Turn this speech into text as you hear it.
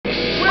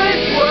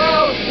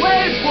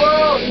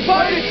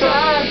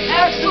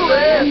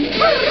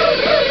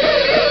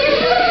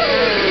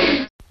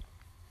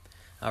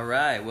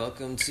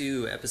welcome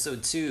to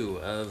episode 2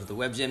 of the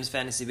Web Gems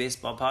Fantasy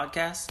Baseball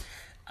Podcast.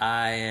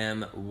 I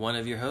am one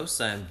of your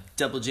hosts. I'm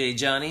Double J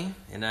Johnny,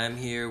 and I'm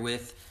here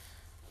with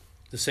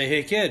the Say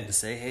Hey Kid. The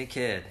Say Hey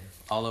Kid,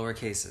 all lower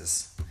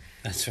cases.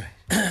 That's right.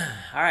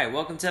 All right,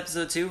 welcome to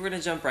episode 2. We're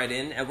going to jump right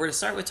in, and we're going to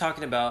start with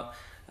talking about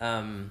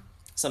some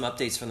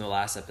updates from the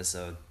last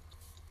episode.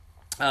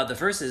 The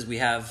first is we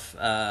have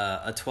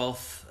a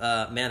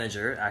 12th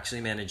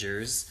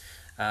managers.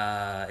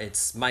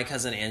 It's my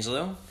cousin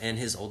Angelo and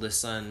his oldest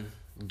son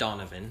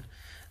Donovan.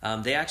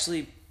 They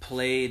actually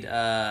played.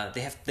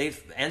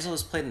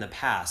 Angelo's played in the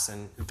past,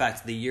 and in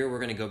fact, the year we're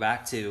going to go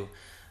back to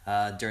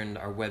during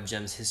our Web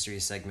Gems history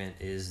segment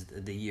is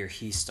the year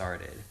he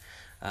started.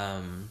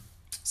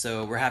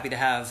 So we're happy to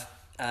have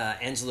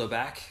Angelo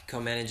back,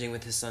 co-managing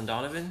with his son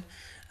Donovan,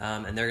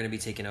 and they're going to be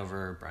taking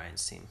over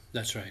Brian's team.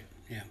 That's right.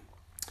 Yeah.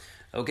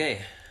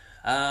 Okay.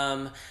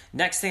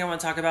 Next thing I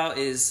want to talk about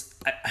is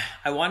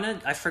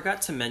I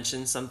forgot to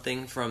mention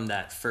something from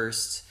that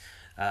first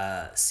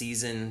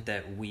season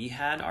that we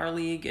had our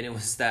league, and it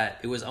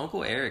was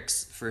Uncle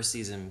Eric's first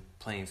season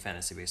playing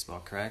fantasy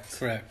baseball, correct?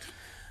 Correct.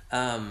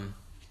 And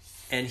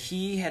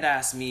he had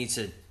asked me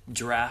to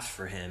draft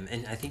for him,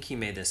 and I think he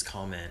made this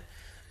comment,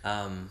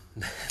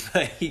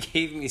 but he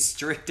gave me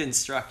strict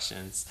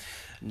instructions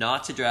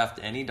not to draft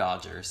any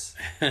Dodgers.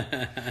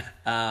 I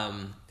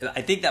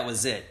think that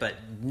was it, but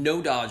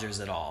no Dodgers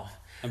at all.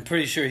 I'm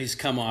pretty sure he's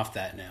come off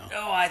that now.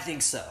 Oh, I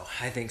think so.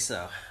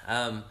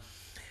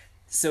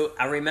 So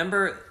I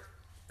remember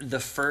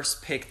the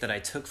first pick that I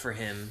took for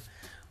him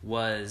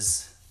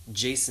was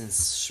Jason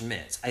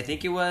Schmidt. I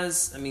think it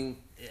was,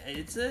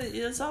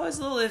 it's always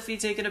a little iffy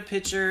taking a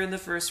pitcher in the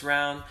first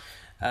round,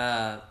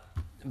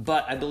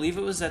 but I believe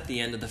it was at the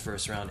end of the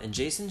first round, and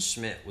Jason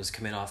Schmidt was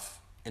coming off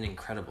an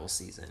incredible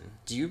season.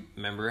 Do you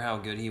remember how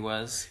good he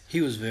was?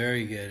 He was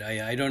very good.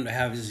 I don't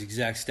have his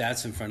exact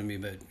stats in front of me,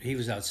 but he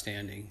was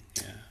outstanding.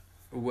 Yeah.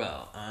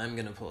 Well, I'm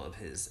going to pull up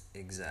his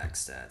exact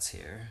stats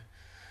here.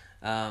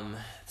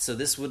 So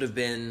this would have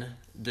been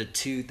the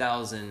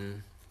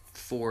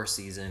 2004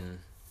 season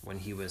when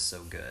he was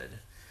so good.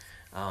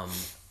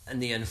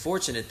 And the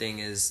unfortunate thing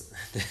is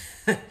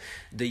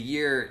the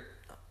year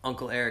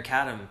Uncle Eric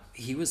had him,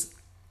 he was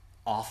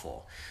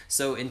awful.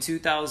 So in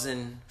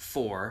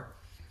 2004,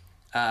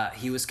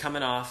 he was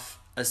coming off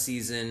a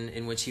season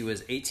in which he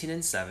was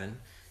 18-7.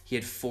 He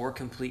had 4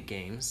 complete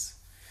games.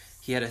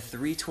 He had a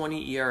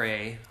 3.20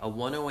 ERA, a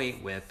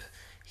 1.08 WHIP.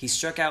 He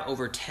struck out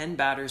over 10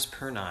 batters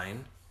per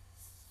 9,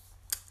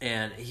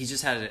 and he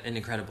just had an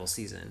incredible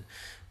season.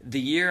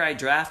 The year I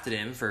drafted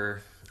him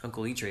for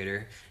Uncle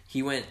E-Trader,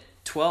 he went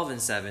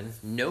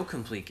 12-7, no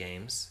complete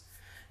games.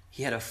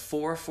 He had a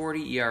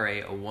 4.40 ERA,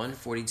 a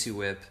 1.42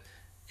 WHIP,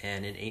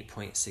 and an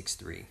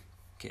 8.63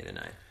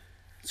 K/9.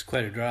 It's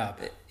quite a drop.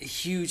 A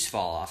huge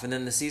fall off. And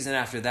then the season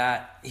after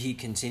that, he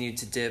continued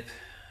to dip.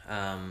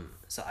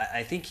 So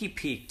I think he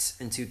peaked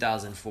in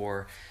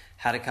 2004,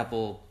 had a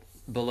couple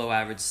below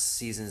average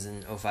seasons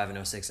in 05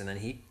 and 06, and then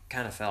he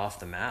kind of fell off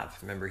the map.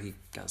 Remember, he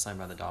got signed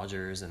by the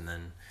Dodgers, and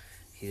then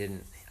he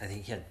didn't, I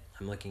think he had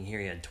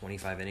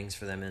 25 innings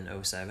for them in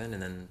 07,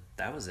 and then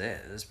that was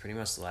it. It was pretty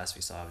much the last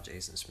we saw of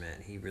Jason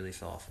Schmidt. He really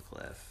fell off a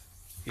cliff.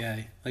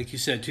 Yeah, like you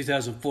said,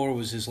 2004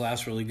 was his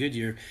last really good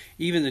year.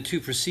 Even the 2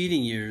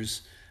 preceding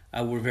years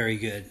were very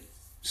good.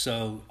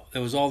 So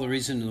there was all the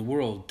reason in the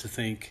world to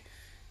think,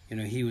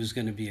 he was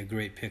going to be a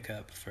great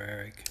pickup for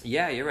Eric.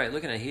 Yeah, you're right.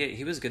 Looking at it,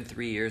 he was good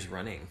 3 years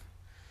running.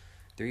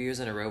 3 years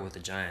in a row with the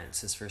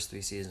Giants. His first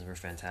 3 seasons were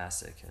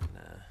fantastic. And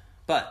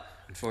but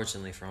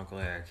unfortunately for Uncle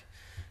Eric,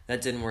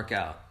 that didn't work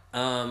out.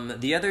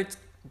 The other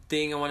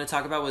thing I want to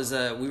talk about was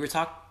we were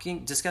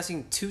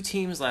discussing 2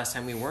 teams last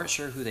time. We weren't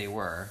sure who they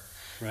were.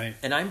 Right.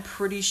 And I'm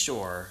pretty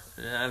sure,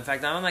 in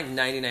fact, I'm like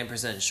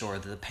 99% sure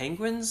that the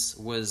Penguins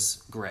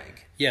was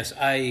Greg. Yes,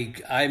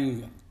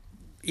 I'm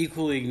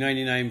equally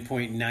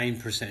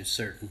 99.9%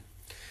 certain.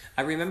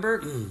 I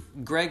remember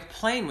Greg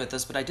playing with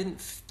us, but I didn't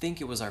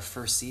think it was our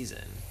first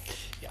season.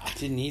 Yeah, I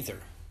didn't either.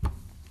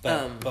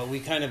 But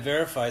we kind of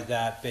verified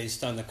that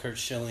based on the Curt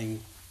Schilling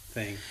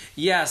thing.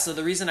 Yeah, so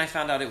the reason I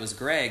found out it was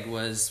Greg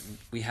was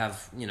we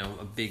have,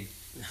 a big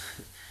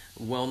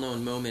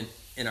well-known moment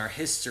in our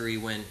history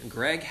when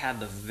Greg had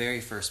the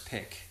very first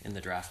pick in the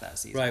draft that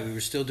season. Right, we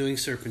were doing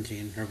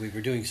Serpentine.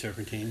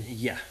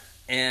 Yeah,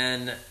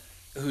 and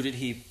who did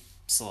he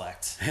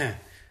select?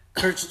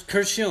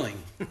 Curt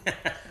Schilling,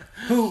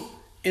 who,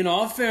 in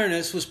all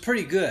fairness, was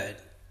pretty good,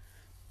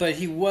 but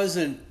he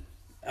wasn't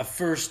a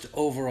first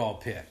overall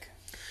pick.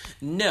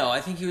 No,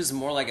 I think he was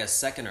more like a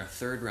second or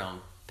third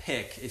round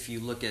pick if we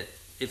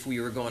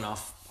were going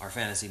off our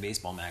fantasy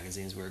baseball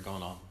magazines we were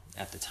going on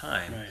at the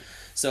time. Right.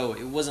 So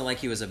it wasn't like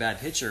he was a bad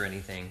pitcher or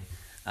anything,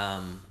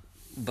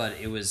 but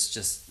it was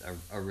just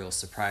a real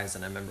surprise.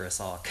 And I remember us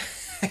all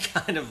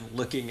kind of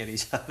looking at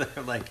each other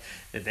like,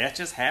 did that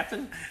just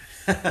happen?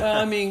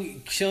 Well,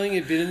 Schilling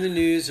had been in the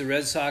news. The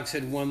Red Sox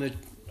had won the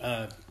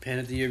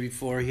pennant the year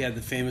before. He had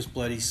the famous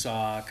bloody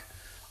sock.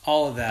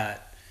 All of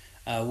that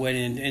went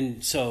in.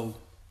 And so,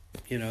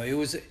 it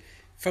was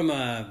from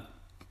a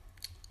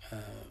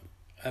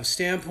a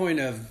standpoint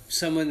of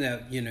someone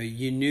that,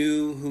 you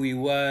knew who he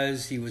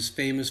was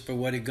famous for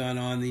what had gone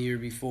on the year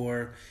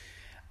before.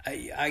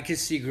 I could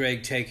see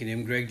Greg taking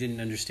him. Greg didn't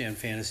understand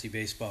fantasy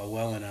baseball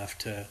well enough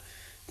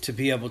to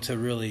be able to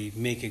really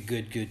make a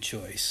good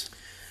choice.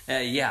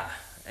 Yeah,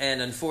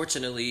 and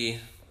unfortunately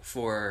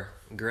for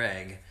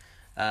Greg,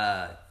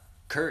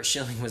 Kurt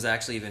Schilling was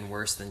actually even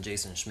worse than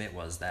Jason Schmidt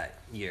was that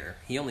year.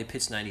 He only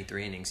pitched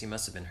 93 innings. He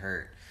must have been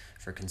hurt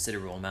for a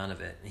considerable amount of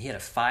it. And he had a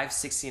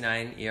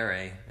 5.69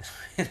 ERA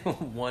and a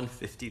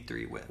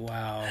 1.53 WHIP.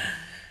 Wow.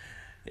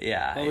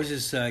 Yeah. What was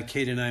his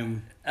K-9?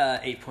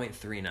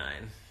 8.39.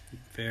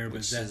 Fair, but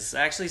which that's is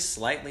actually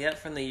slightly up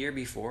from the year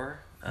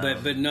before.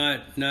 But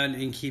not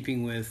in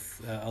keeping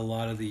with a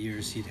lot of the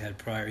years he'd had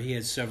prior. He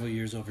had several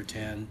years over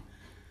 10.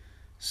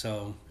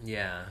 So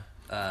yeah,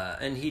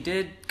 and he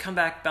did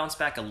bounce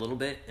back a little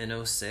bit in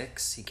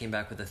 2006. He came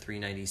back with a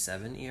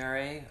 3.97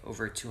 ERA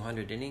over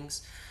 200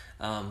 innings,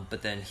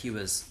 but then he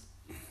was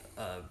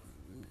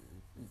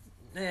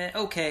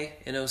okay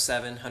in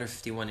 2007,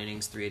 151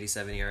 innings,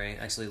 3.87 ERA.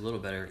 Actually, a little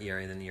better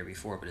ERA than the year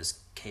before, but his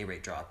K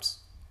rate drops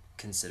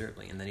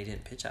considerably, and then he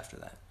didn't pitch after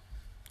that.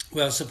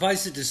 Well,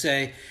 suffice it to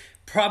say,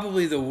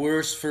 probably the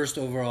worst first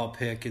overall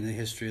pick in the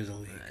history of the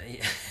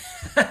league.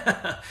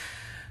 Yeah.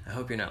 I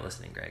hope you're not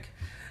listening, Greg.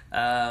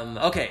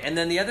 Okay, and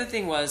then the other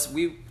thing was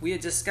we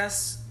had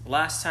discussed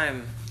last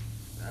time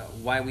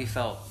why we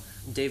felt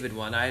David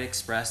won. I had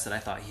expressed that I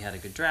thought he had a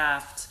good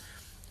draft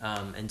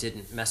and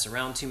didn't mess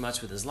around too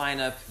much with his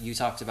lineup. You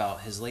talked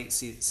about his late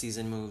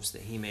season moves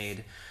that he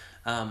made.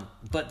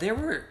 But there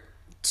were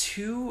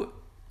two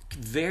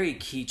very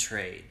key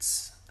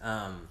trades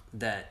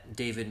that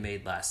David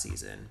made last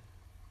season.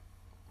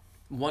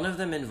 One of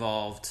them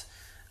involved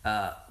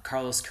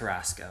Carlos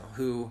Carrasco,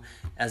 who,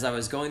 as I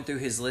was going through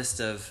his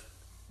list of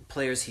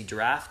players he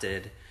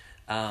drafted,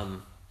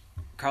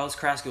 Carlos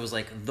Carrasco was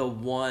like the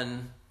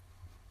one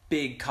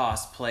big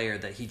cost player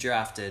that he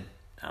drafted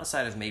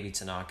outside of maybe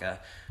Tanaka,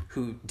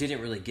 who didn't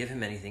really give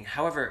him anything.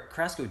 However,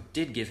 Carrasco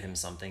did give him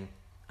something.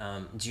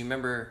 Do you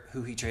remember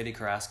who he traded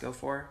Carrasco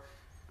for?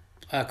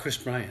 Chris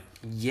Bryant.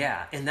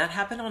 Yeah, and that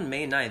happened on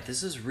May 9th.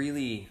 This is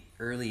really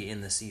early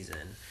in the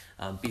season,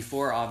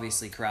 before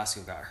obviously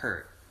Carrasco got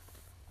hurt.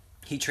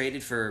 He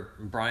traded for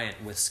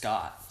Bryant with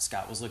Scott.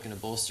 Scott was looking to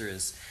bolster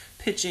his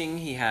pitching.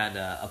 He had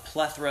a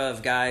plethora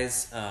of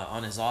guys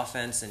on his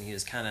offense, and he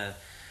was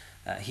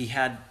he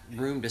had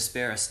room to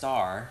spare a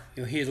star.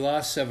 He had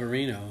lost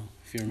Severino,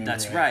 if you remember.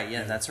 That's right.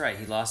 Yeah, that's right.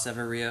 He lost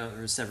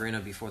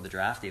Severino before the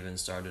draft even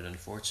started,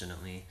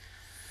 unfortunately.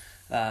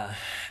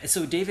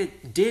 So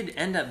David did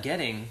end up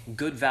getting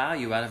good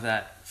value out of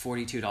that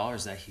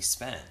 $42 that he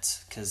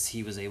spent, because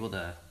he was able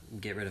to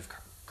get rid of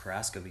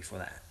Carrasco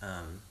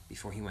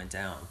before he went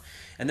down.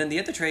 And then the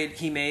other trade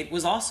he made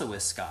was also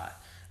with Scott.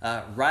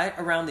 Right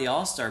around the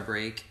All-Star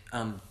break,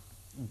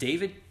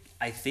 David,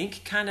 I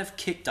think, kind of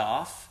kicked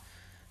off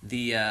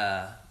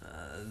the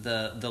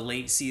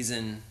late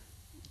season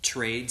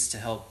trades to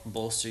help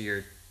bolster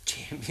your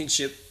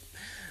championship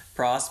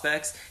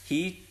prospects.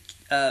 He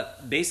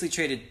basically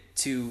traded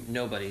two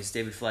nobodies,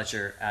 David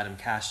Fletcher,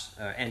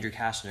 Andrew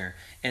Kashner,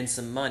 and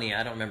some money.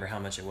 I don't remember how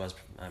much it was.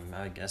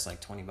 I would guess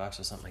like $20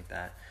 or something like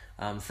that,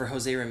 for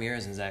Jose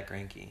Ramirez and Zach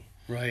Greinke.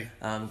 Right.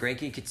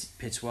 Greinke could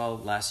pitch well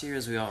last year,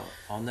 as we all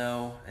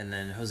know, and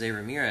then Jose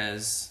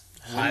Ramirez,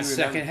 hot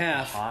second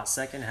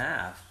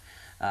half.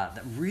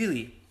 That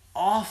really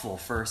awful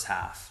first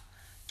half,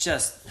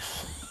 just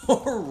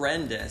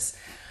horrendous.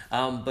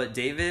 But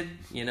David,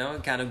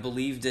 kind of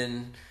believed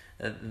in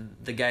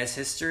the guy's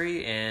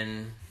history,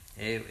 and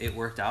it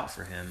worked out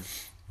for him.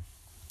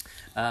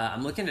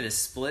 I'm looking at his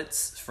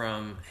splits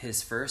from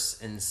his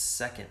first and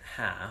second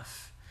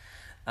half.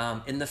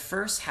 In the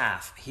first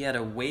half, he had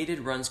a weighted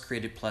runs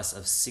created plus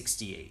of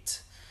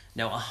 68.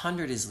 Now,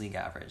 100 is league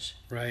average.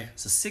 Right.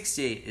 So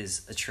 68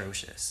 is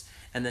atrocious.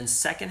 And then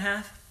second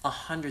half,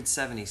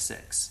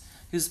 176.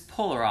 He was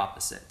polar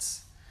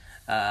opposites.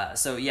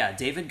 So, yeah,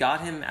 David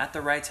got him at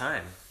the right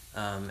time.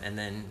 And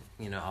then,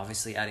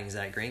 obviously adding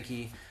Zach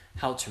Greinke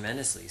helped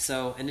tremendously.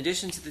 So, in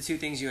addition to the two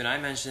things you and I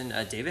mentioned,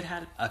 David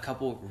had a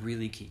couple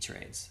really key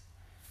trades.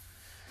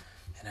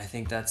 And I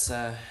think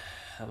that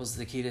was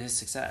the key to his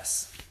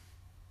success.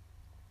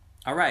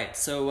 All right,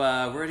 so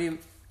we're ready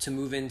to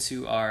move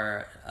into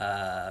our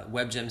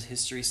Web Gems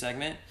history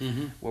segment,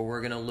 where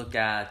we're going to look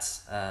at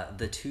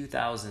the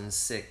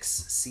 2006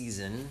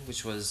 season,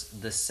 which was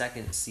the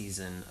second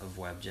season of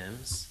Web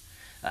Gems.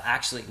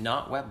 Actually,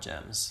 not Web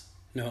Gems.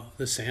 No,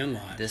 The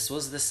Sandlot. This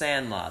was The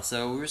Sandlot.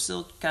 So we were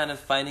still kind of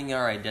finding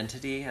our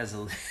identity as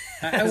a...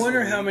 I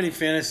wonder how many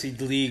fantasy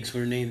leagues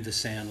were named The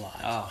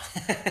Sandlot. Oh.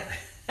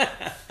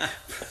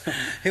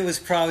 It was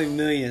probably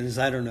millions.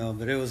 I don't know,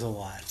 but it was a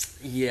lot.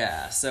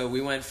 Yeah, so we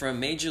went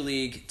from Major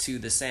League to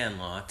The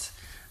Sandlot.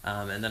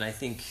 And then I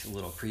think a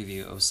little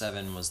preview,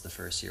 2007 was the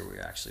first year we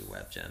were actually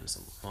Web Gems.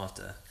 We'll have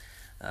to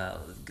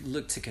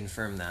look to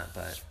confirm that.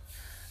 But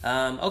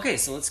okay,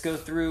 so let's go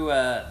through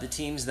the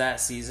teams that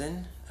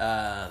season.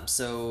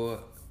 So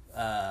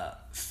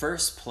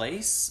first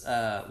place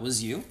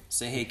was you.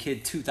 Say Hey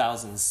Kid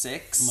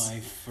 2006. My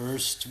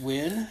first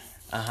win.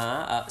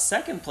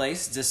 Second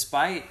place,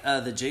 despite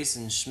the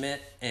Jason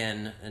Schmidt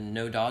and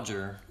No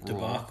Dodger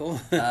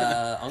debacle.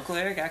 Uncle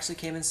Eric actually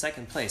came in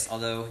second place.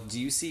 Although, do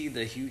you see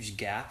the huge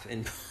gap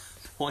in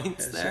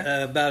points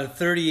there? About a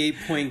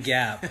 38-point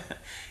gap.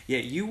 Yeah,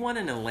 you won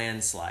in a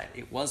landslide.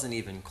 It wasn't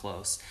even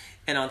close.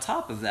 And on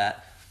top of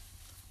that,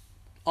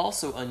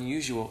 also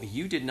unusual,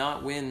 you did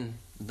not win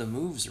the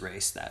moves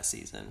race that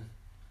season.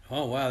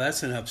 Oh, wow,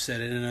 that's an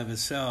upset in and of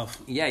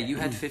itself. Yeah, you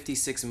had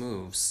 56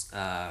 moves.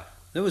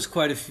 There was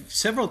quite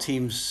several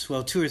teams,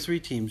 well, two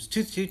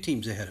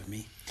teams ahead of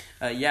me.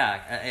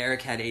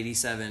 Eric had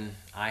 87,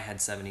 I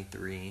had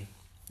 73.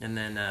 And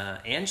then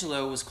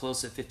Angelo was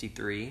close at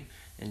 53,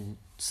 and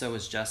so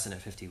was Justin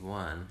at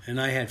 51. And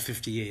I had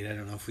 58. I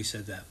don't know if we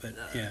said that, but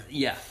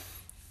yeah.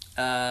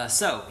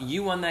 So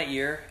you won that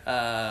year.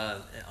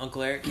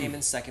 Uncle Eric came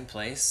in second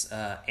place.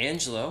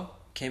 Angelo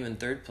came in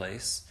third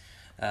place.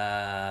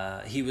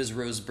 He was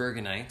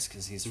Roseburganite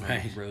because he's from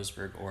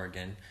Roseburg,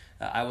 Oregon.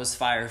 I was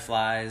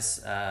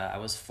Fireflies. I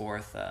was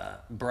fourth.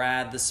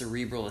 Brad, the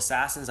Cerebral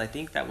Assassins. I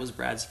think that was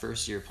Brad's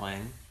first year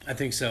playing. I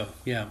think so,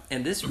 yeah.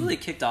 And this really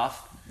kicked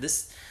off.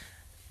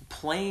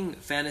 Playing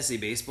fantasy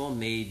baseball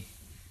made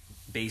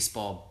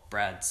baseball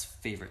Brad's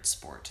favorite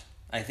sport.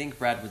 I think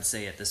Brad would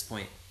say at this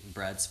point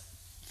Brad's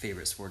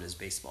favorite sport is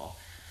baseball.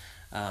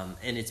 And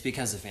it's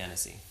because of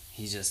fantasy.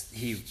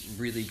 He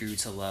really grew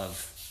to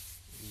love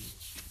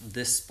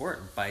this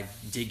sport by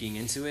digging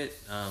into it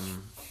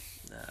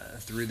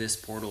through this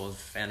portal of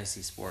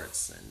fantasy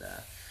sports. And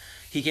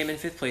he came in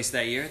fifth place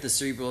that year, the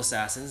Cerebral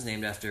Assassins,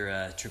 named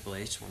after Triple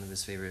H, one of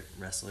his favorite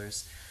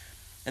wrestlers.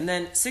 And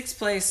then sixth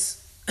place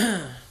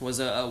was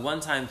a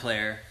one-time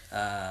player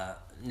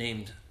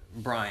named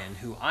Brian,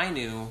 who I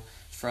knew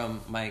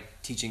from my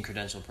teaching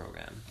credential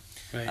program.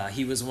 Right.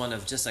 He was one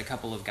of just a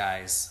couple of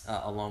guys,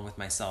 along with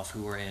myself,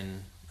 who were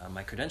in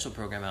my credential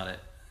program out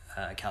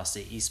at Cal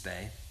State East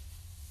Bay.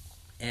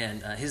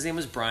 And his name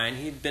was Brian.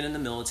 He'd been in the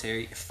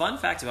military. Fun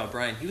fact about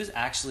Brian, he was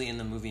actually in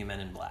the movie Men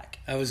in Black.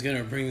 I was going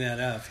to bring that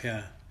up,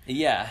 yeah.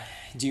 Yeah.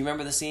 Do you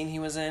remember the scene he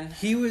was in?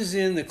 He was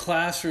in the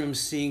classroom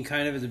scene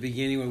kind of at the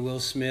beginning where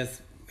Will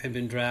Smith had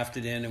been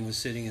drafted in and was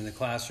sitting in the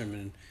classroom,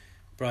 and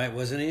Brian,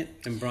 wasn't it?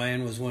 And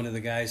Brian was one of the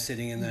guys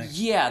sitting in that.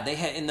 Yeah, they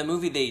had in the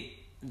movie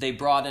they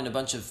brought in a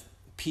bunch of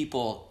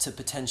people to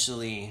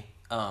potentially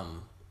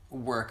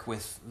work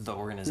with the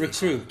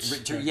organization. Recruits.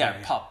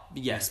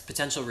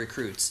 Potential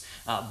recruits.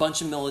 A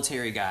bunch of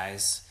military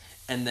guys,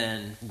 and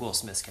then Will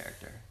Smith's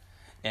character.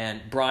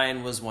 And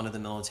Brian was one of the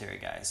military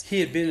guys.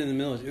 He had been in the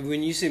military.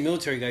 When you say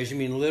military guys, you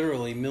mean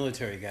literally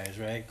military guys,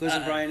 right?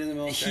 Wasn't Brian in the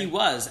military? He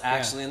was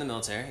actually in the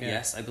military,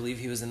 yes. I believe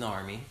he was in the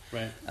Army.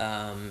 Right.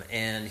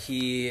 And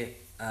he...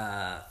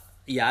 I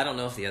don't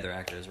know if the other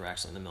actors were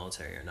actually in the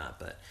military or not,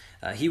 but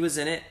he was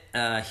in it.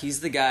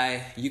 He's the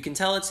guy. You can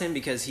tell it's him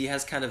because he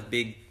has kind of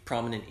big,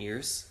 prominent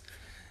ears.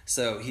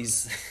 So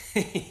he's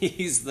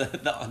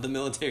the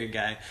military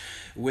guy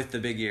with the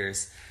big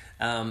ears.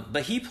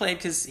 But he played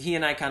because he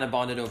and I kind of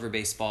bonded over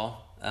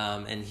baseball,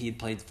 and he had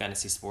played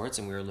fantasy sports,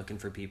 and we were looking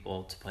for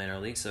people to play in our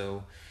league.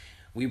 So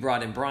we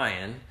brought in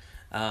Brian.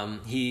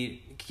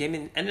 He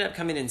ended up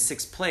coming in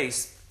sixth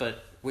place,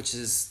 which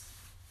is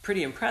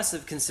pretty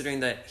impressive considering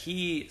that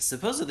he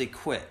supposedly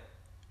quit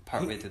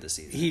partway through the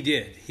season. He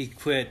did. He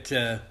quit.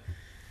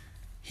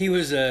 He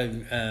was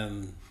a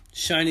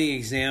shining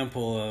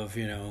example of,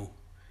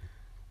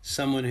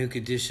 someone who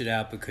could dish it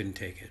out but couldn't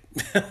take it.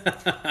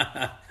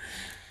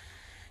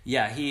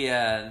 Yeah,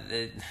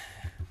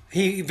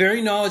 he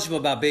very knowledgeable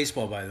about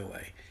baseball, by the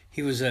way.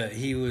 He was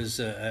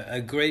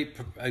a great,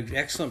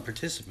 excellent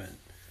participant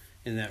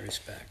in that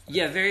respect.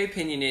 Yeah, very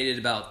opinionated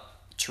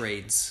about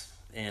trades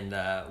and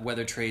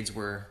whether trades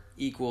were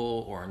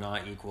equal or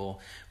not equal,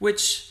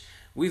 which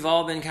we've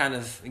all been kind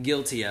of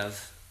guilty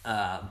of.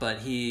 But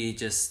he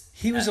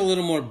was a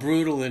little more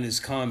brutal in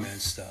his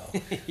comments,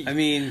 though. I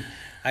mean,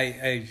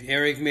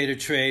 Eric made a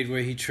trade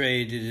where he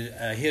traded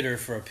a hitter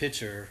for a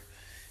pitcher.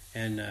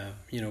 And,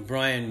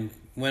 Brian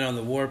went on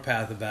the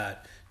warpath about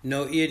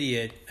no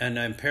idiot, and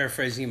I'm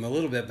paraphrasing him a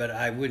little bit, but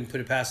I wouldn't put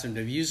it past him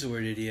to use the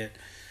word idiot.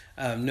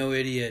 No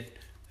idiot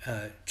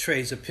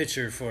trades a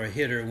pitcher for a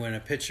hitter when a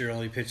pitcher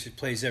only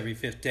plays every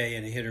fifth day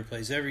and a hitter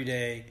plays every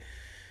day,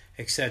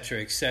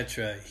 etc.,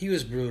 etc. He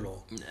was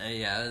brutal.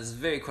 Yeah, it was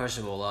very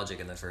questionable logic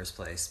in the first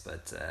place,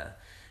 but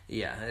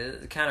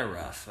kind of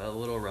rough, a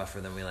little rougher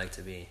than we like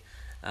to be.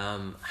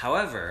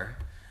 However,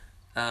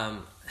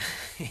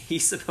 he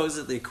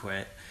supposedly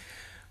quit.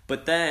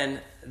 But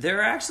then there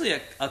are actually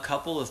a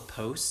couple of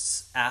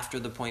posts after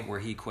the point where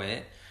he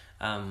quit.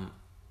 And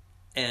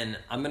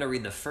I'm going to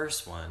read the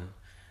first one.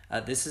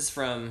 This is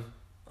from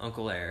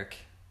Uncle Eric.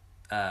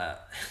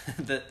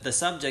 The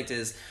subject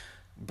is,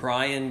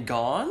 Brian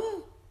gone?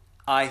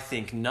 I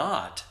think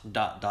not, ...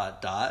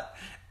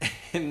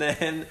 And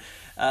then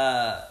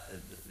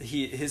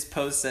his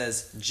post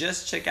says,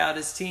 just check out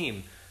his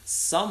team.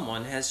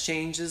 Someone has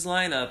changed his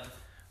lineup.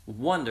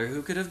 Wonder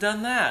who could have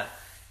done that.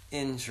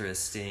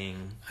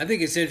 Interesting. I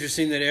think it's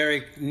interesting that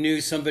Eric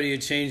knew somebody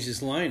had changed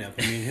his lineup.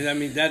 I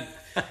mean that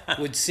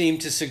would seem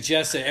to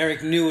suggest that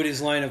Eric knew what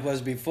his lineup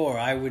was before.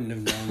 I wouldn't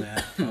have known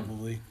that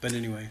probably. But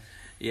anyway.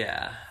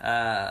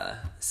 Yeah.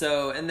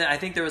 So, and then I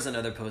think there was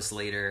another post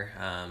later.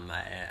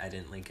 I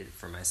didn't link it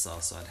for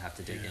myself, so I'd have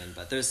to dig in.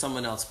 But there's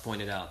someone else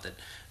pointed out that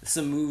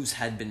some moves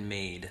had been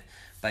made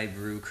by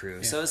Brew Crew.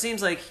 Yeah. So it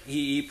seems like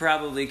he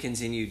probably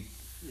continued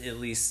at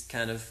least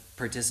kind of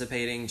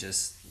participating,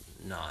 just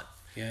not.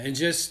 Yeah, and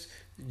just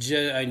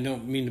I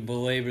don't mean to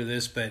belabor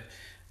this, but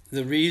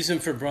the reason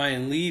for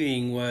Brian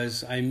leaving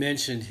was I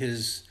mentioned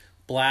his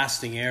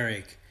blasting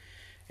Eric.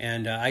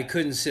 And I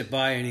couldn't sit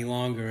by any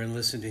longer and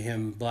listen to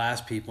him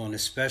blast people, and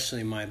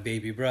especially my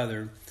baby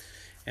brother.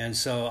 And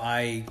so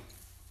and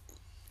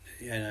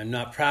I'm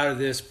not proud of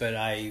this, but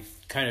I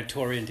kind of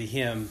tore into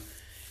him.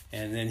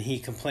 And then he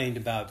complained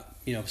about,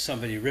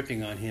 somebody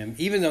ripping on him,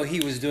 even though he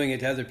was doing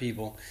it to other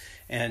people.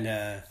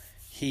 And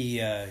he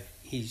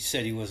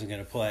said he wasn't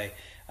going to play.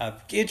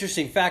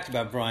 Interesting fact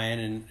about Brian,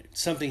 and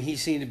something he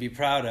seemed to be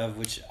proud of,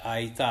 which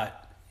I thought,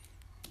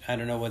 I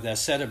don't know what that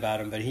said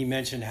about him, but he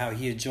mentioned how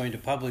he had joined a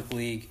public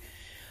league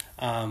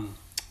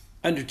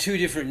under 2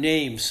 different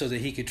names so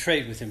that he could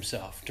trade with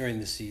himself during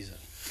the season.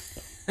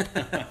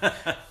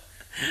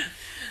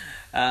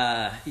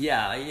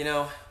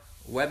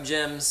 Web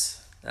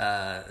Gems,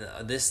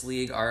 this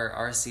league,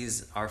 our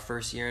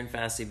first year in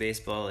fantasy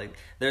baseball, like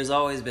there's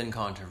always been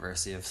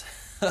controversy of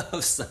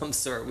some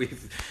sort.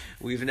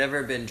 We've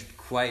never been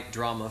quite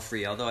drama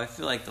free, although I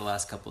feel like the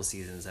last couple of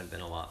seasons have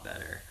been a lot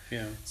better.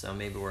 Yeah. So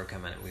maybe we've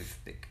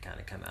kind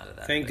of come out of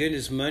that. Thank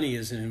goodness money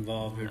isn't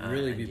involved. It would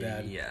really be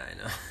bad. Yeah,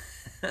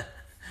 I know.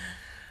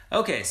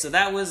 Okay, so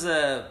that was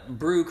a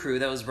Brew Crew.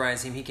 That was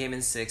Brian's team. He came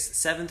in 6th.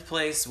 7th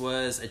place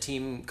was a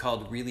team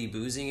called Really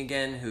Boozing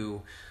Again,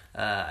 who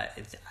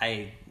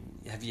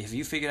have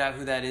you figured out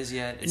who that is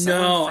yet? It's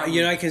no,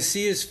 I can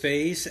see his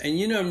face, and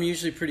I'm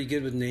usually pretty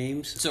good with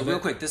names. So real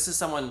quick, this is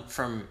someone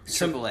from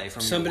AAA,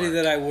 from somebody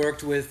that I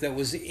worked with that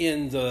was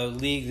in the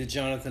league that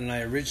Jonathan and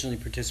I originally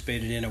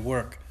participated in at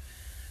work.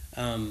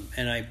 And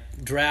I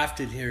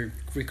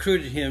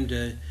recruited him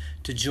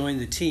to join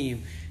the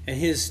team, and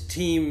his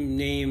team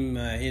name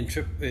in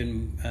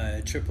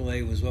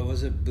AAA was, what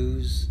was it?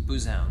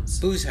 Booze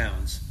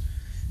Hounds.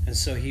 And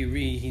so he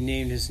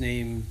renamed his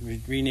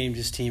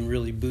team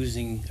Really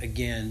Boozing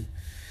Again,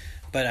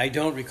 but I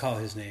don't recall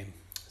his name.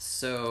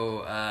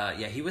 So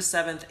he was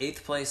 7th.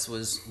 8th place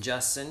was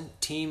Justin,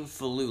 Team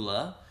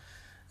Falula,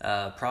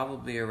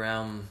 probably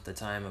around the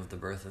time of the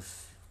birth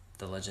of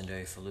the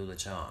legendary Falula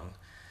Chong.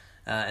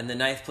 And the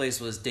 9th place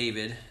was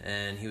David,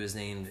 and he was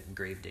named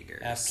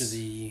Gravediggers. After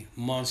the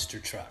monster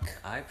truck.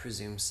 I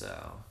presume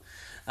so.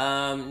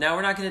 Now,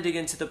 we're not going to dig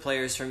into the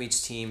players from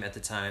each team at the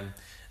time,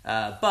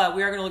 but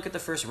we are going to look at the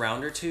first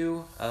round or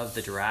two of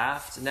the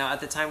draft. Now, at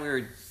the time,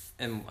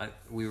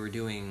 we were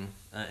doing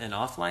an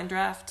offline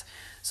draft.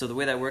 So the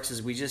way that works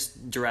is we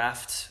just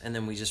draft, and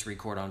then we just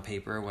record on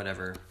paper what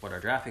our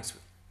draft picks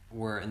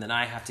were, and then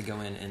I have to go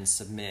in and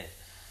submit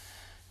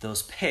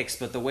those picks.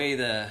 But the way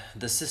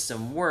the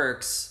system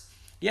works,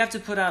 you have to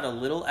put out a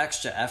little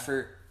extra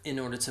effort in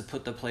order to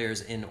put the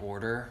players in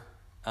order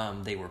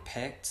they were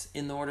picked,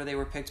 in the order they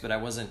were picked, but I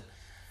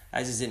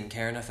just didn't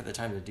care enough at the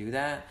time to do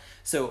that.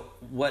 So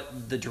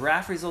what the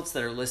draft results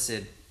that are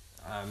listed,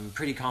 I'm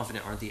pretty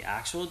confident aren't the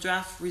actual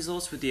draft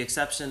results, with the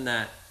exception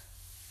that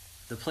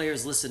the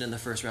players listed in the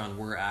first round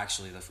were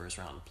actually the first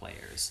round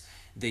players.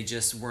 They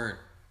just weren't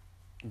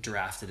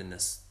drafted in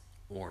this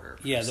order.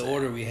 Yeah, the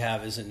order we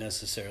have isn't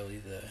necessarily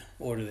the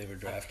order they were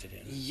drafted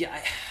in. Yeah,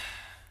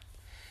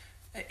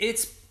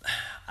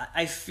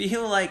 I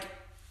feel like,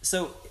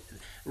 so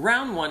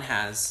round 1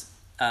 has,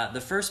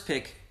 the first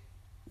pick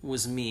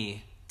was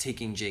me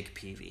taking Jake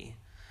Peavy,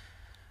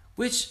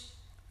 which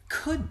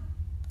could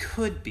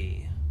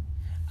be.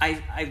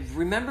 I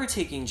remember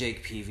taking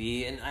Jake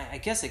Peavy, and I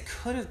guess it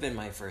could have been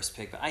my first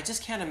pick, but I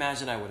just can't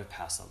imagine I would have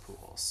passed on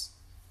Pujols,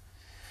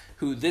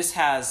 who this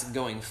has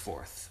going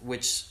 4th,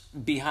 which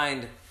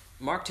behind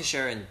Mark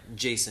Teixeira and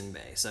Jason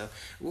Bay. So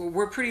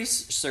we're pretty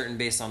certain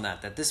based on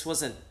that this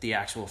wasn't the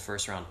actual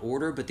first round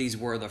order, but these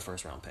were the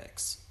first round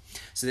picks.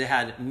 So they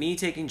had me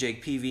taking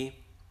Jake Peavy,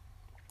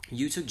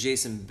 you took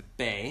Jason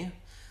Bay,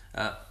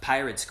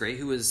 Pirates great,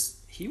 he was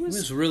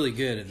really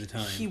good at the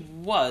time. He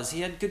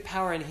had good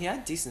power, and he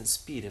had decent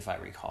speed, if I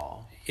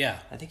recall. Yeah.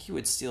 I think he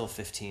would steal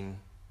 15,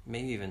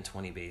 maybe even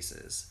 20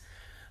 bases.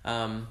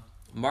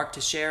 Mark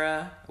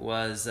Teixeira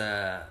was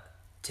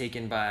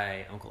taken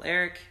by Uncle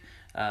Eric.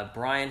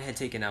 Brian had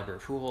taken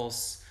Albert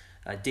Pujols.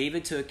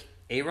 David took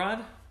A-Rod.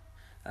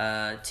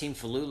 Team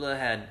Falula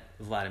had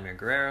Vladimir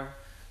Guerrero.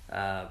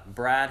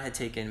 Brad had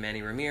taken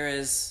Manny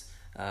Ramirez.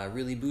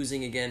 Really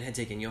Boozing Again had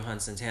taken Johan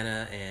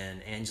Santana,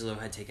 and Angelo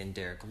had taken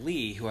Derek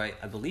Lee, who I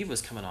believe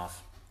was coming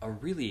off a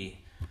really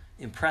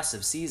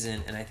impressive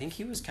season, and I think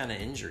he was kind of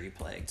injury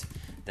plagued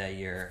that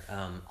year.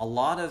 A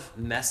lot of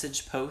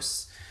message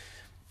posts.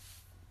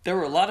 There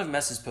were a lot of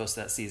message posts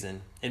that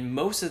season, and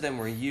most of them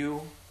were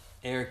you,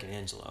 Eric, and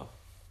Angelo.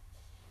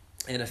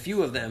 And a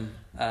few of them,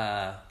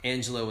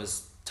 Angelo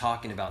was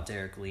talking about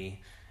Derek Lee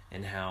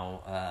and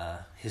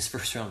how his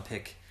first round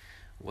pick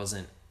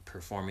wasn't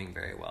performing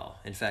very well.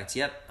 In fact,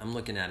 yep, I'm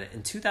looking at it.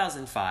 In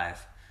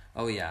 2005,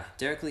 oh yeah,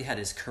 Derek Lee had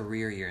his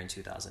career year in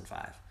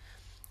 2005.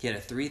 He had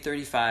a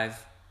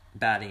 335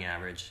 batting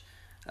average,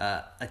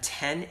 a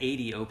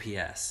 1080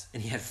 OPS,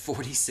 and he had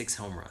 46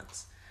 home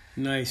runs.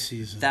 Nice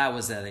season. That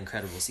was that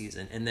incredible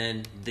season. And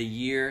then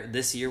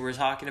this year we're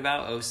talking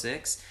about,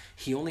 06,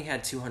 he only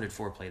had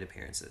 204 plate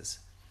appearances.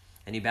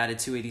 And he batted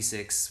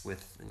 286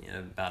 with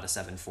about a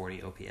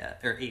 740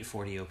 OPS, or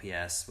 840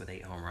 OPS with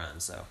 8 home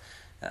runs. So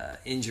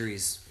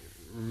injuries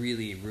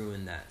really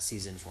ruined that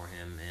season for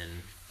him.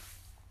 And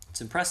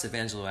it's impressive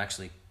Angelo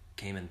actually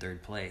came in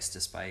third place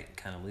despite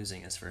kind of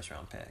losing his first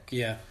round pick.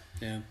 Yeah.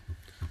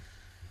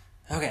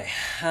 Okay.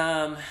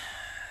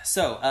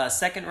 So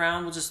second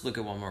round, we'll just look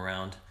at one more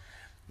round.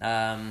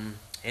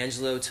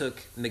 Angelo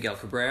took Miguel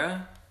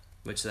Cabrera,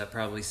 which that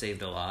probably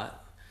saved a lot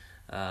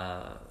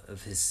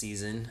of his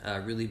season.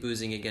 Really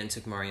boozing again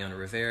took Mariano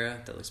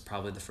Rivera. That was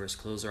probably the first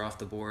closer off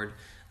the board.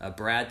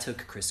 Brad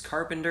took Chris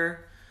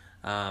Carpenter,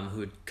 who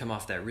had come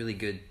off that really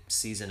good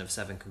season of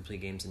 7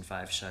 complete games and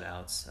 5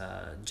 shutouts.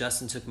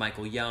 Justin took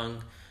Michael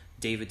Young.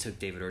 David took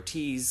David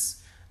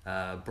Ortiz.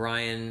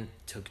 Brian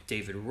took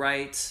David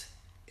Wright.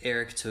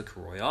 Eric took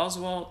Roy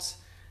Oswalt.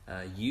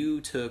 You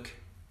took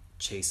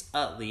Chase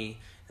Utley.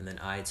 And then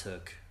I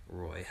took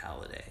Roy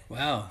Halladay.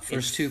 Wow,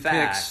 first two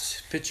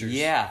pitchers.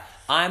 Yeah,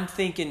 I'm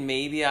thinking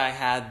maybe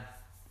I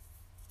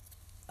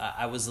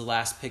was the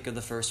last pick of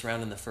the first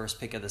round and the first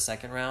pick of the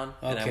second round,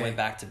 and I went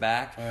back to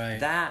back. All right.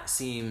 That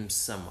seems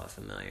somewhat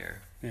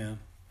familiar. Yeah.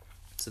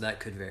 So that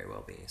could very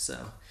well be.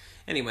 So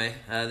anyway,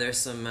 there's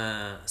some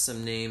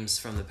names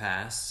from the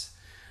past.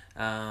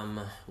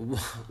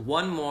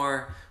 One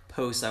more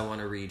post I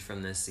want to read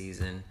from this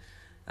season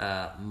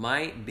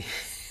might be...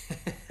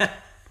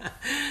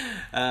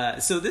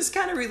 So this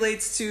kind of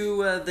relates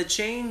to the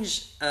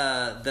change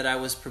that I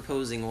was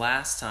proposing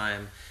last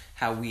time,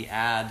 how we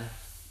add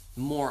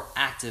more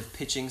active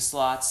pitching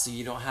slots, so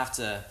you don't have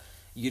to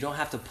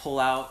pull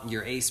out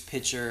your ace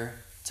pitcher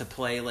to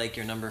play like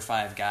your number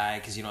 5 guy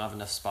because you don't have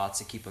enough spots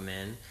to keep him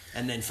in,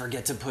 and then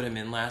forget to put him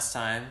in last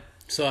time.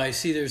 So I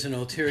see there's an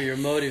ulterior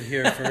motive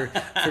here for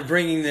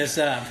bringing this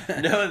up.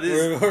 No,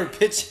 we're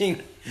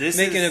pitching,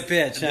 making a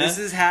pitch. Huh? This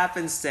is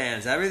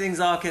happenstance. Everything's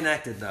all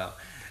connected though.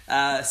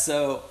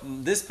 So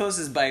this post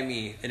is by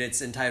me, and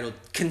it's entitled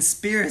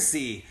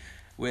 "Conspiracy"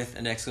 with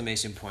an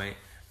exclamation point,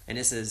 and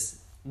it says,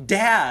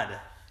 "Dad,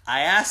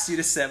 I asked you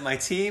to set my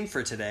team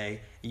for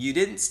today. You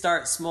didn't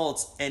start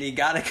Smoltz, and he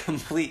got a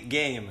complete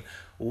game.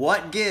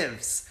 What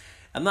gives?"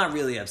 I'm not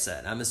really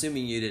upset. I'm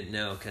assuming you didn't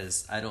know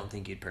because I don't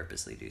think you'd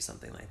purposely do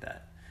something like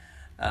that.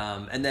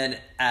 And then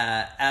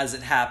as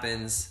it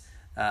happens,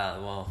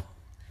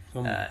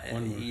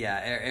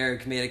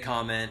 Eric made a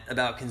comment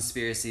about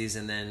conspiracies,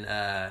 and then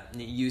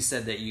you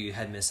said that you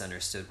had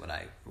misunderstood what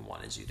I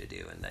wanted you to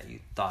do and that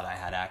you thought I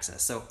had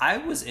access. So I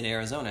was in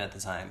Arizona at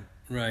the time.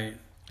 Right.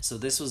 So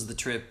this was the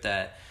trip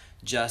that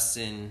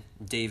Justin,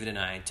 David, and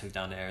I took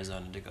down to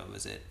Arizona to go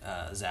visit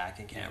Zach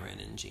and Cameron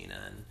and Gina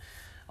and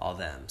all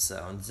them.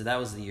 So that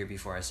was the year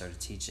before I started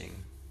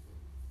teaching.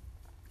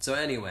 So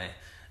anyway,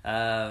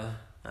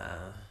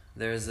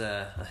 there's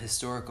a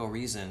historical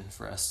reason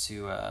for us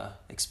to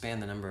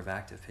expand the number of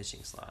active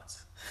pitching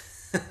slots.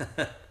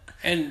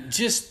 And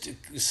just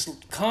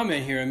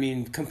comment here, I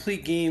mean,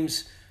 complete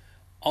games,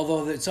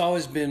 although it's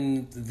always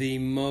been the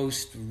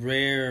most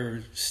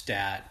rare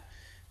stat,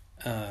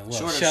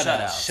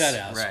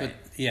 shutouts, right. But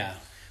yeah,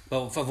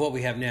 but of what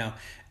we have now,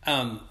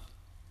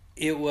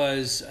 it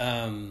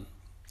wasn't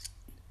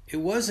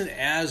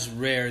as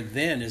rare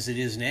then as it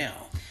is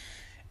now.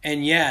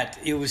 And yet,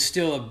 it was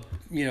still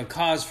a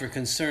cause for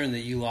concern that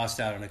you lost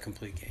out on a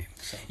complete game.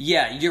 So.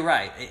 Yeah, you're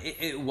right.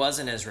 It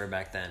wasn't as rare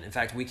back then. In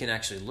fact, we can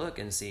actually look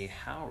and see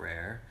how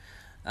rare.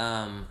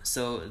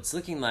 So it's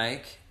looking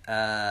like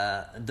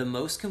the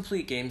most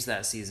complete games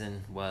that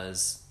season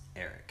was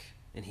Eric,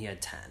 and he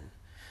had 10.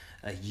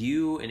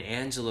 You and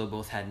Angelo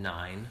both had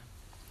 9.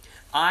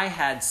 I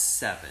had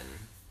 7,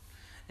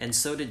 and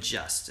so did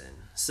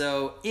Justin.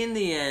 So in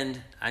the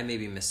end, I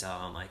maybe missed out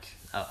on like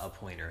a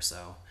point or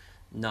so.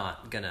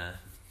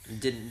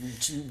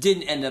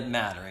 Didn't end up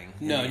mattering.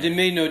 No, it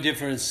made no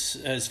difference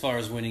as far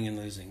as winning and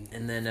losing.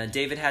 And then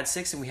David had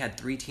 6, and we had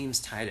 3 teams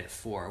tied at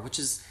 4, which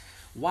is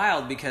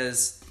wild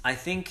because I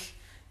think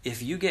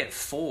if you get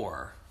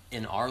 4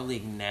 in our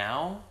league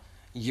now,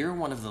 you're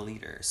one of the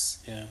leaders.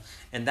 Yeah.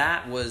 And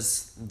that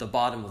was the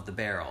bottom of the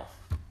barrel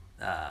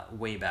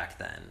way back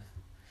then.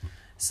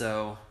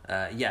 So,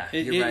 you're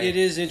right. It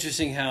is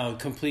interesting how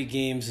complete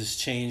games has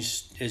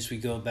changed as we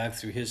go back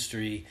through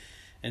history.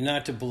 And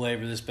not to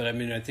belabor this, but I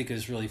mean, I think it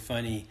was really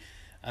funny.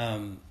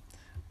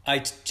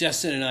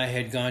 Justin and I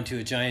had gone to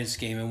a Giants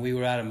game, and we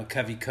were out of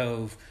McCovey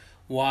Cove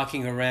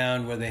walking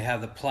around where they have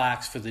the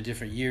plaques for the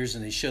different years,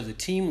 and they show the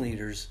team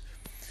leaders.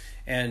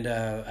 And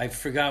I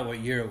forgot what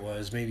year it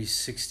was, maybe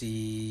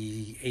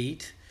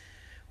 68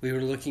 we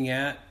were looking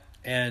at.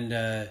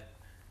 And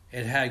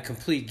it had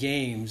complete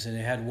games, and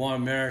it had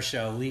Juan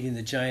Marichal leading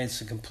the Giants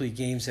to complete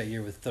games that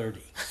year with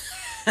 30.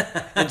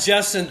 And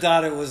Justin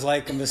thought it was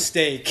like a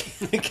mistake.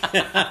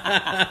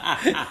 Yeah,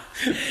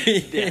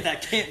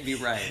 that can't be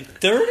right.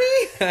 30?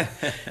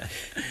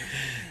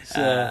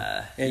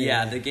 Anyway.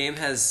 Yeah, the game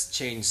has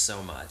changed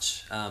so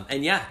much.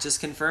 And yeah, just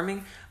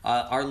confirming,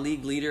 our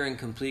league leader in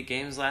complete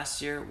games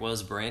last year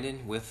was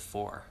Brandon with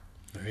 4.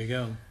 There you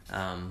go.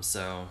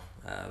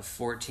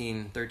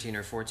 13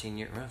 or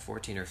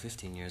 14 or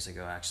 15 years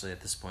ago, actually,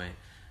 at this point,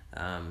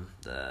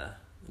 the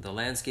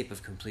landscape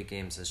of complete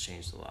games has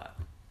changed a lot.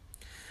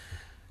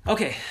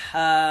 Okay,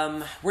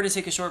 we're going to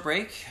take a short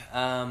break,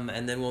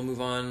 and then we'll move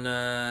on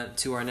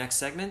to our next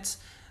segment,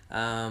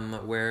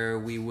 where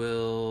we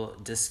will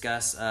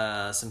discuss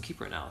some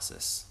keeper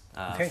analysis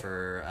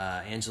for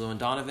Angelo and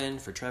Donovan,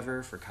 for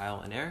Trevor, for Kyle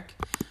and Eric.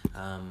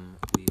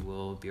 We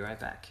will be right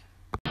back.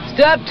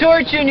 Stop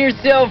torturing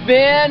yourself,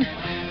 man.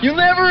 You'll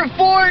never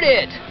afford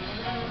it.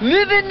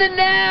 Live in the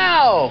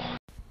now.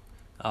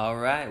 All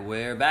right,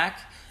 we're back.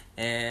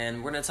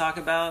 And we're going to talk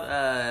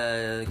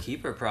about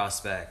keeper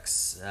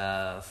prospects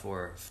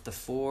for the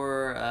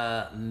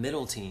 4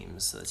 middle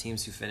teams, the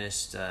teams who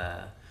finished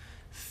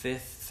 5th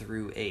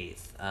through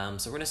 8th.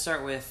 So we're going to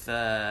start with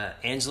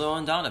Angelo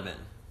and Donovan,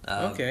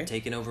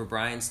 taking over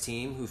Brian's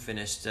team, who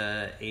finished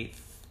 8th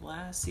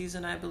last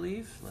season, I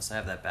believe. Unless I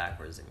have that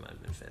backwards, he might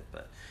have been 5th,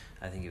 but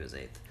I think he was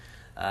 8th.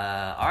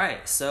 All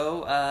right,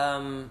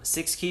 so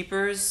 6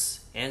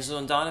 keepers, Angelo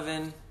and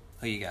Donovan,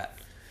 who you got?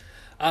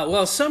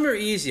 Well, some are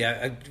easy.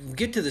 I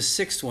get to the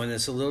 6th one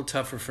that's a little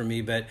tougher for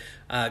me, but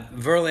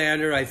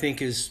Verlander I think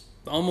is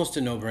almost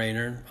a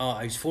no-brainer.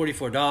 He's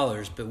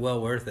 $44, but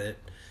well worth it.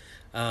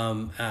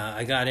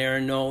 I got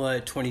Aaron Nola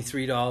at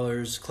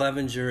 $23,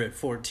 Clevenger at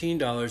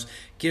 $14.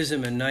 Gives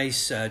him a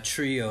nice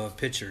trio of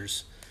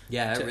pitchers.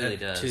 Yeah, it really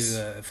does.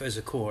 As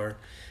a core.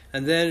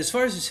 And then as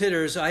far as his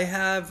hitters, I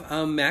have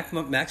Max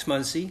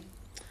Muncy.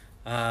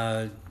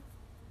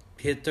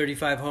 Hit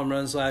 35 home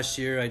runs last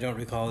year. I don't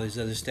recall his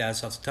other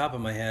stats off the top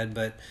of my head,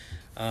 but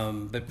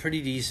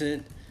pretty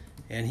decent.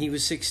 And he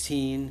was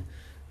 16.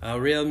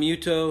 Real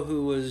Muto,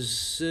 who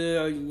was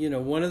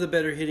one of the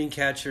better hitting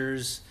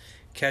catchers.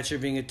 Catcher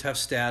being a tough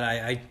stat,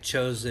 I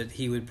chose that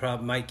he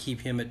might keep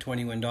him at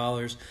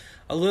 $21.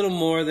 A little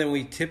more than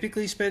we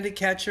typically spend a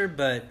catcher,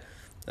 but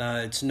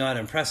it's not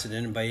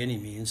unprecedented by any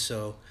means.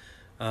 So,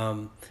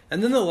 and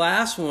then the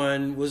last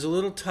one was a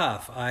little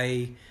tough.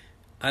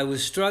 I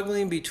was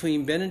struggling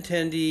between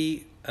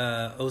Benintendi,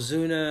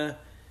 Ozuna,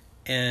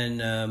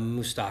 and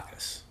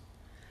Moustakas.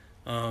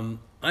 I'm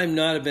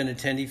not a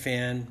Benintendi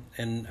fan,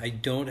 and I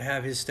don't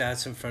have his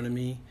stats in front of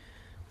me.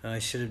 I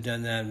should have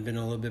done that and been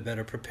a little bit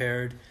better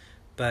prepared.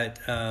 But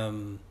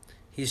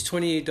he's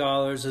 $28.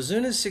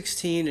 Ozuna's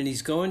 16, and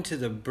he's going to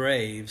the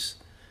Braves.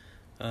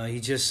 He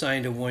just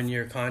signed a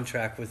 1-year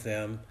contract with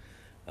them.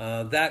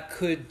 That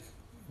could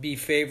be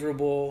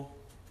favorable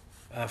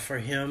for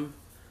him.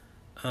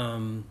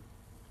 And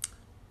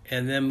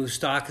then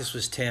Moustakas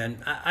was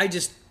 10. I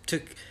just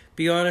took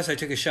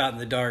a shot in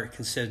the dark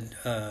and said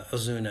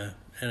Ozuna,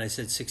 and I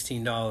said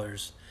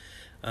 $16.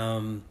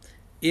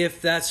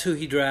 If that's who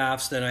he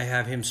drafts, then I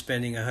have him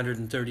spending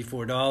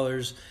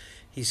 $134.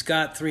 He's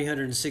got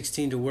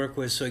 $316 to work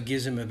with, so it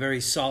gives him a very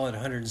solid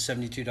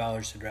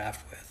 $172 to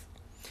draft with.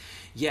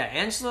 Yeah,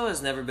 Angelo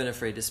has never been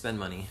afraid to spend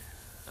money.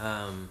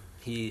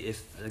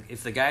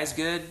 If the guy's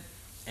good,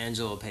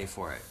 Angelo will pay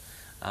for it.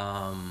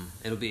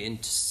 It'll be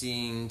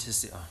interesting to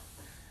see. Oh,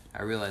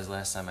 I realized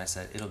last time I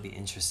said it'll be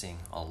interesting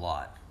a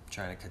lot. I'm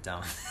trying to cut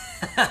down.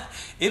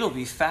 It'll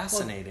be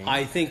fascinating. Well,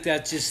 I think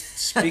that just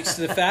speaks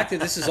to the fact that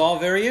this is all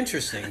very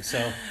interesting.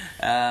 So,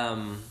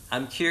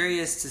 I'm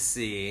curious to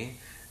see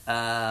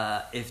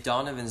if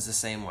Donovan's the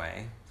same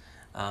way,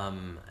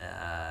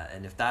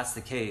 and if that's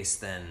the case,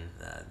 then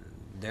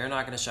they're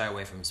not going to shy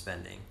away from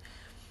spending.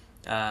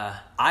 I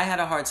had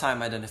a hard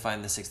time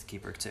identifying the 6th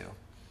keeper too.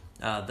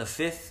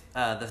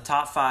 The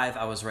top 5,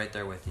 I was right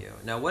there with you.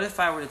 Now, what if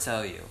I were to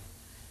tell you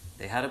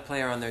they had a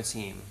player on their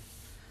team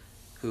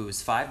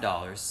who's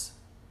 $5,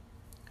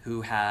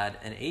 who had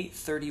an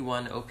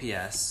 .831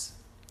 OPS,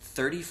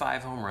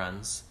 35 home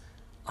runs,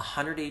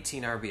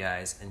 118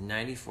 RBIs, and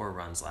 94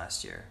 runs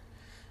last year.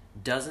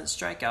 Doesn't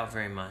strike out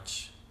very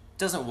much,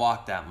 doesn't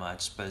walk that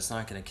much, but it's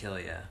not going to kill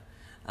you,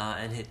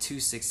 and hit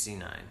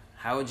 .269.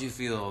 How would you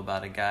feel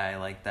about a guy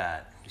like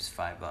that who's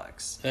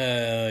 $5?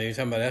 You're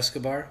talking about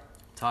Escobar?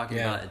 Talking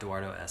about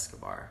Eduardo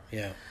Escobar.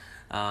 Yeah.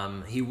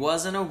 He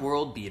wasn't a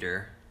world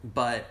beater,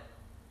 but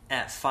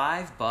at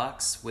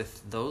 $5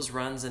 with those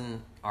runs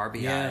and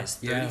RBIs,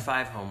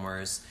 35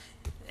 homers,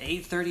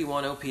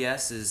 831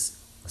 OPS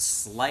is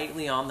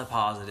slightly on the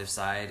positive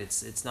side.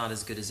 It's not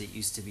as good as it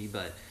used to be,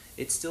 but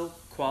it's still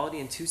quality,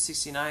 and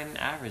 269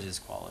 average is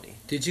quality.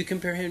 Did you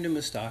compare him to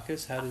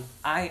Moustakas?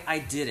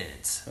 I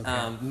didn't.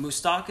 Okay.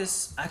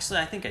 Moustakas, actually,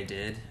 I think I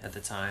did at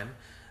the time.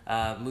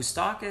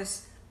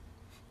 Moustakas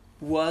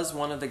was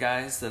one of the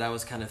guys that I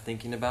was kind of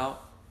thinking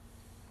about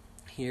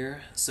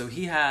here. So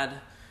he had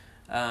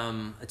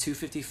a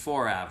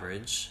 254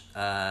 average,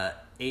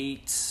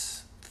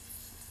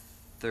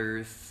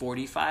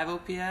 45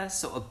 OPS.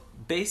 So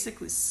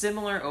basically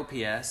similar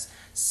OPS,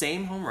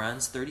 same home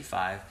runs,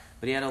 35,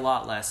 but he had a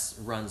lot less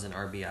runs and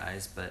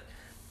RBIs. But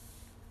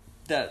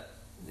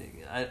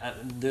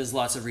there's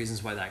lots of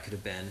reasons why that could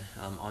have been.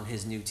 On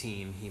his new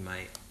team, he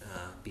might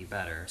be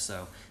better.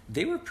 So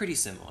they were pretty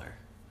similar.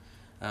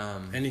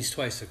 And he's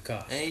twice the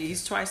cost.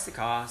 He's twice the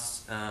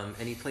cost,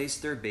 and he plays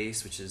third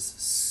base, which is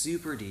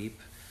super deep.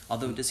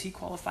 Although, does he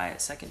qualify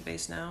at second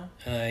base now?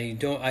 I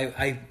don't.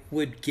 I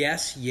would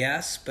guess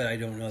yes, but I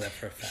don't know that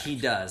for a fact. He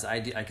does. I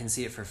can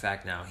see it for a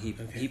fact now.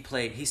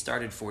 He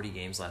started 40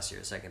 games last year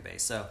at second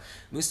base. So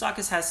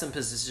Moustakas has some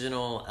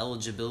positional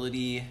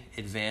eligibility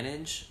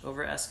advantage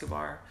over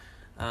Escobar,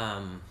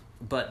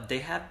 but they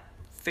have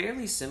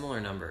fairly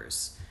similar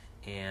numbers,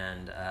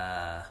 and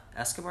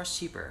Escobar's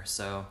cheaper.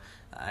 So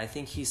I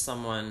think he's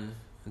someone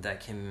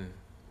that can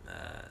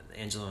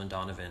Angelo and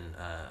Donovan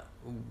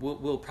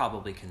will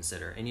probably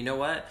consider. And you know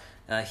what?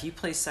 He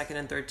plays second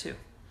and third too.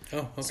 Oh,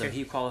 okay. So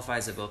he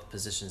qualifies at both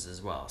positions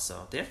as well.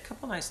 So they have a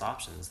couple nice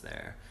options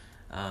there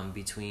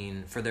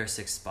for their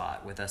sixth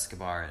spot with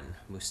Escobar and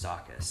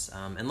Moustakas.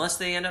 Unless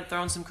they end up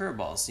throwing some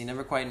curveballs. You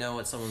never quite know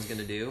what someone's going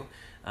to do.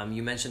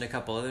 You mentioned a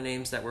couple other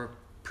names that were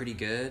pretty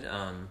good.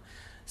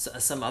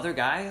 Some other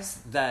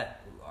guys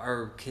that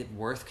are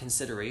worth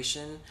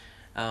consideration.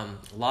 A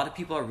lot of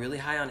people are really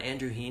high on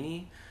Andrew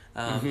Heaney.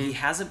 He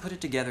hasn't put it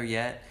together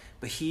yet,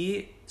 but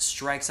he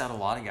strikes out a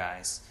lot of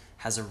guys,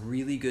 has a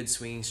really good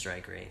swinging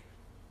strike rate.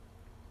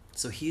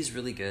 So he's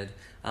really good.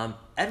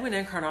 Edwin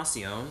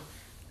Encarnacion,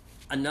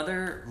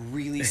 another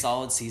really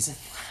solid season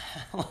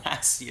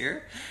last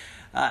year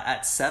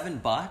at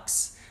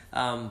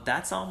 $7.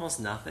 That's almost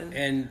nothing.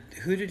 And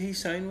who did he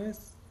sign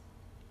with?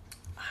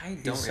 I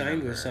don't remember. He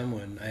signed with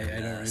someone. I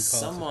don't recall.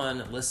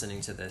 Someone listening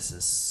to this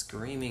is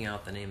screaming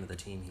out the name of the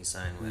team he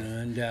signed with.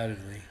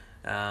 Undoubtedly.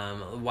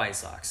 White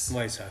Sox.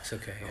 White Sox,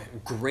 okay. Yeah.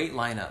 Great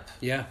lineup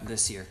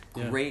this year.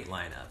 Great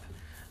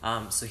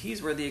lineup. So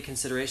he's worthy of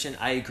consideration.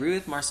 I agree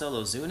with Marcell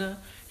Ozuna.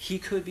 He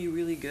could be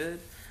really good.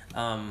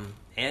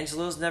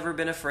 Angelo's never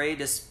been afraid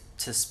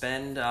to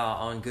spend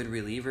on good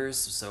relievers.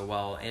 So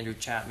while Andrew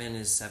Chapman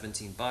is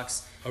 $17,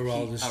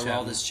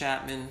 Aroldis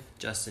Chapman,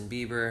 Justin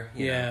Bieber.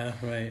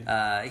 Right.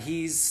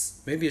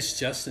 Maybe it's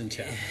Justin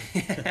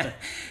Chapman.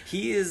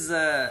 He's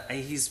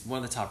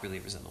one of the top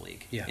relievers in the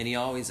league. Yeah. And he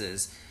always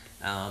is.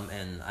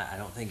 And I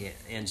don't think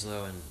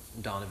Angelo and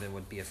Donovan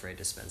would be afraid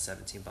to spend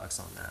 $17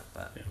 on that.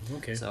 But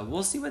okay. So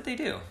we'll see what they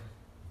do.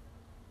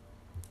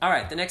 All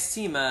right, the next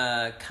team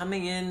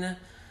coming in.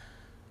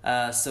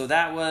 So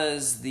that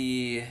was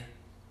the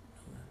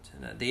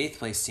 8th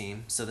place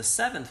team. So the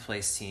 7th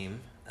place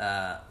team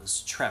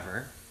was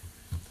Trevor.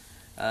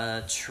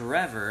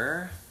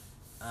 Trevor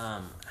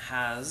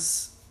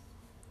has.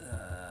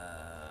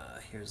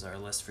 Here's our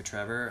list for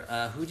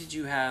Trevor. Who did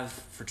you have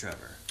for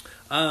Trevor?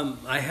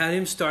 I had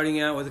him starting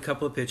out with a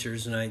couple of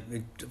pitchers,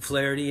 and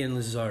Flaherty and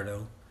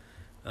Luzardo.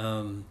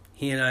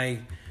 He and I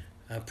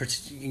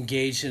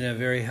engaged in a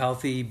very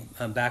healthy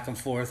back and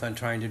forth on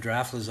trying to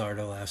draft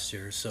Luzardo last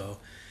year. So,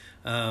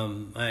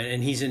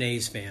 and he's an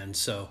A's fan,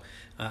 so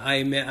I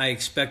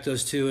expect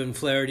those two. And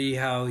Flaherty,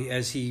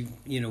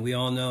 we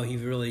all know,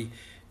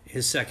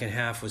 his second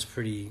half was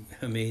pretty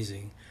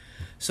amazing.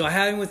 So I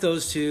had him with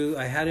those two.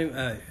 I had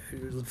him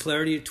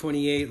Flaherty at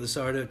 28,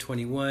 Luzardo at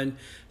 21,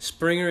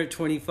 Springer at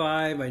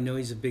 25. I know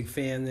he's a big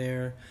fan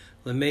there.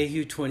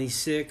 LeMahieu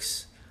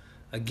 26.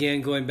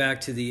 Again, going back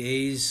to the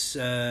A's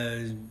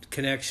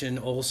connection,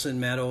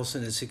 Matt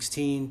Olson at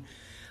 16.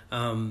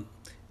 And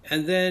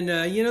then,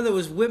 there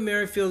was Whit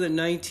Merrifield at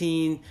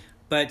 19,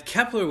 but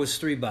Kepler was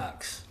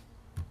 $3.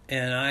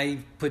 And I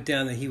put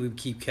down that he would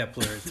keep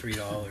Kepler at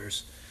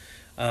 $3.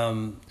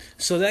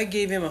 So that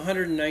gave him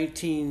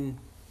 119.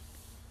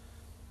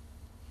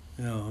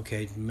 Oh,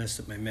 okay, messed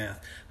up my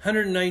math.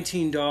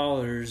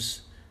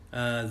 $119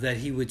 that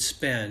he would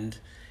spend.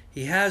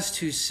 He has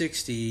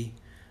 $260.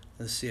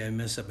 Let's see, I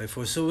messed up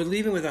before. So we're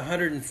leaving with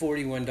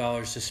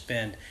 $141 to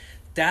spend.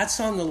 That's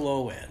on the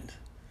low end.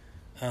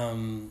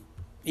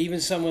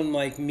 Even someone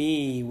like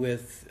me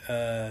with,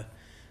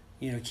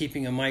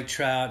 keeping a Mike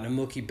Trout and a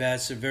Mookie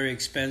Betts are very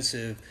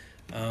expensive,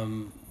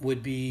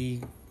 would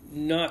be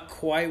not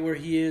quite where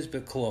he is,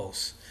 but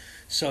close.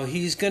 So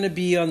he's going to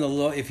be on the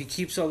low. If he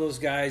keeps all those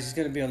guys, he's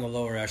going to be on the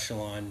lower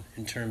echelon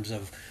in terms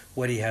of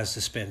what he has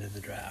to spend in the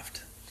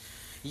draft.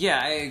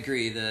 Yeah, I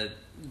agree.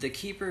 The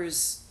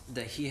keepers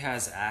that he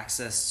has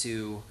access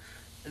to,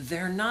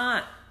 they're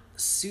not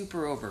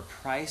super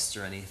overpriced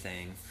or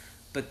anything,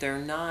 but they're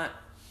not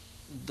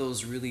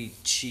those really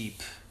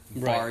cheap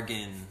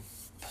bargain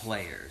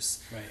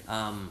players. Right.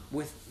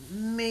 With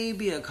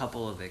maybe a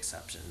couple of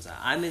exceptions.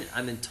 I'm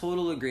in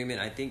total agreement.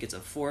 I think it's a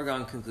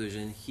foregone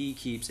conclusion. He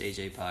keeps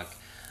AJ Puck.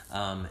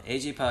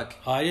 AJ Puck.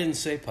 Oh, I didn't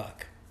say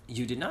Puck.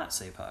 You did not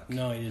say Puck.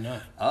 No, I did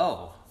not.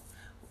 Oh,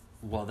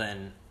 well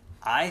then,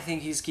 I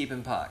think he's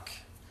keeping Puck.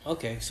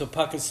 Okay, so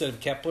Puck instead of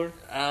Kepler.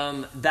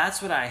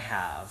 That's what I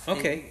have.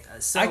 Okay,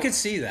 and, so I could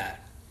see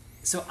that.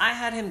 So I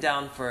had him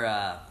down for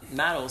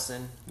Matt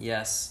Olson.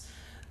 Yes,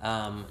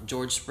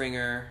 George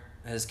Springer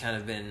has kind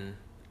of been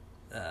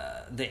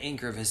the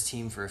anchor of his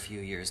team for a few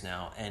years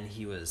now, and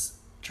he was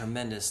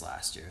tremendous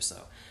last year. So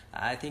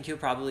I think he'll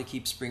probably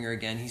keep Springer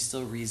again. He's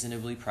still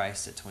reasonably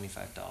priced at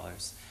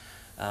 $25.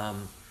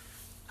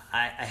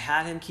 I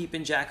had him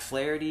keeping Jack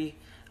Flaherty.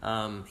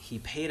 He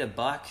paid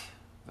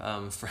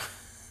 $1 for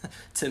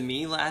to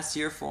me last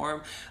year for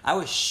him. I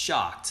was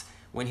shocked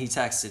when he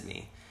texted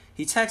me.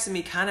 He texted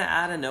me kind of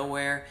out of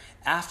nowhere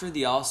after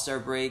the All-Star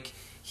break.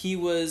 He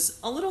was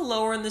a little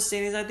lower in the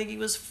standings. I think he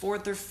was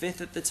 4th or 5th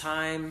at the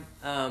time.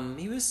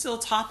 He was still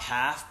top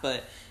half,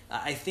 but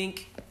I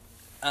think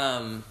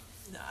I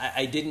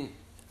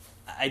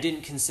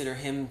didn't consider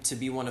him to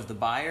be one of the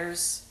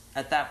buyers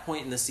at that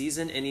point in the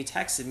season, and he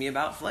texted me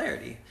about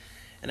Flaherty.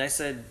 And I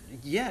said,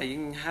 yeah, you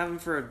can have him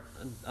for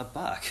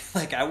 $1.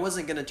 Like, I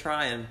wasn't going to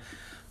try and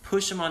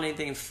push him on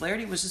anything, and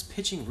Flaherty was just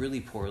pitching really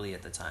poorly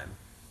at the time.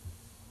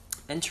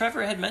 And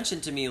Trevor had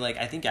mentioned to me, like,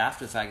 I think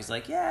after the fact, he's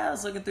like, yeah, I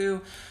was looking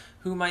through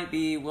who might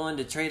be willing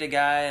to trade a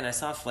guy, and I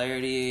saw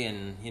Flaherty,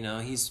 and, he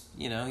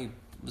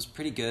was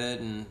pretty good,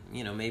 and,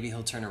 maybe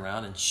he'll turn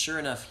around. And sure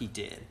enough, he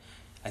did.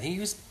 I think he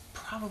was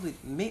probably,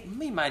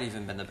 might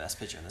even been the best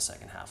pitcher in the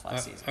second half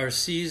last season. Our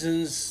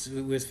seasons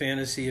with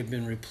fantasy have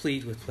been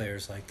replete with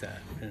players like that,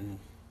 and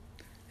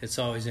it's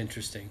always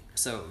interesting.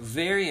 So,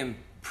 very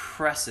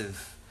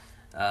impressive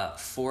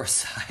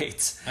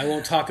foresight. I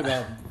won't talk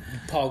about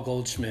Paul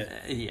Goldschmidt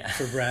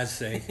for Brad's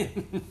sake.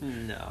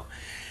 No.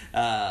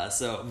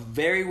 So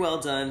very well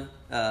done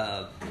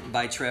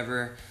by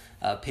Trevor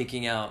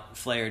picking out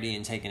Flaherty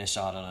and taking a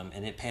shot on him,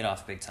 and it paid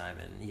off big time.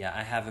 And yeah,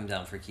 I have him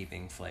down for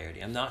keeping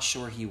Flaherty. I'm not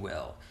sure he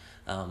will,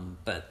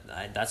 but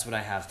that's what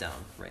I have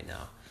down right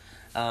now.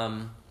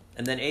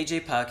 And then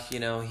AJ Puck,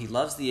 he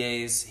loves the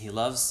A's. He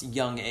loves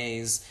young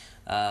A's.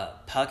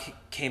 Puck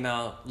came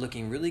out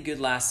looking really good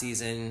last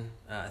season.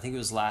 I think it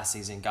was last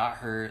season. Got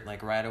hurt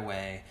like right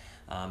away,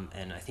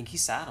 and I think he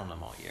sat on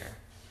him all year.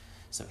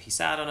 So he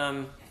sat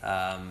on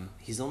him.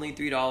 He's only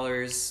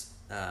 $3.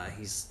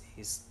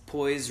 He's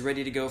poised,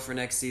 ready to go for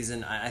next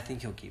season. I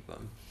think he'll keep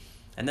him.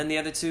 And then the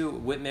other two,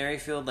 Whit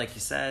Merrifield, like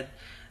you said.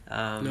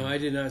 No, I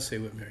did not say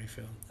Whit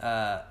Merrifield.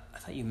 I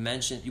thought you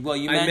mentioned. Well,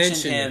 you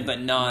mentioned him, but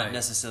not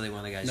necessarily one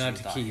of the guys not you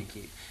to thought keep. you'd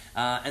keep.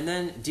 And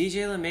then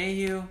DJ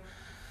LeMahieu.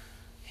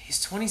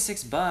 He's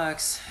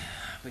 $26,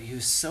 but he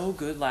was so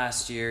good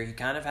last year. He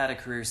kind of had a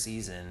career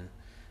season,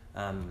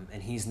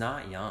 and he's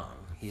not young.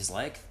 He's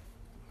like,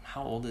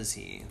 how old is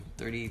he?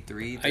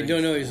 33? 34? I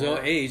don't know his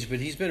age, but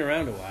he's been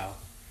around a while.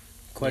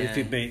 Quite a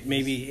few,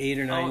 maybe 8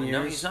 or 9 years.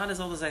 No, he's not as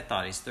old as I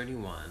thought. He's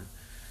 31.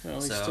 Well,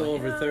 he's still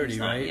over 30,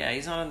 right? Yeah,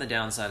 he's not on the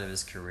downside of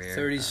his career.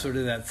 30 is sort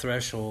of that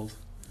threshold.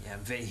 Yeah,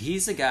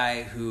 he's a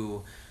guy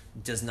who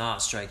does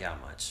not strike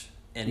out much,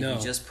 and he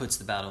just puts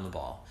the bat on the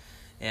ball.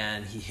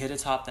 And he hit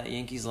atop that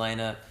Yankees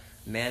lineup,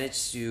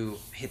 managed to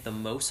hit the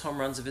most home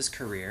runs of his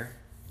career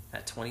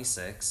at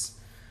 26.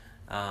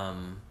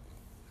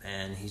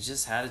 And he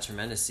just had a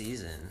tremendous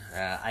season.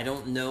 I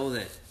don't know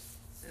that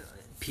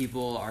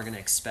people are going to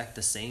expect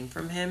the same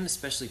from him,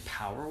 especially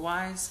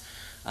power-wise.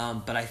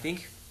 But I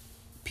think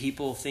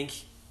people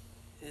think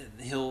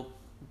he'll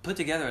put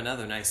together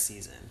another nice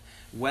season.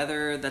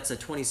 Whether that's a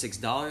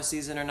 $26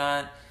 season or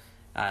not,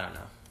 I don't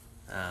know.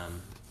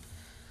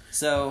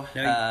 So,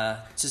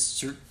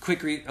 just a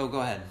quick read. Oh,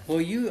 go ahead. Well,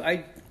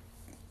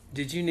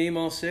 did you name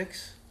all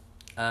 6?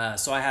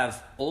 So I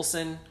have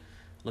Olsen,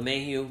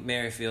 LeMahieu,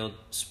 Merrifield,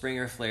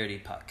 Springer, Flaherty,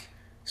 Puck.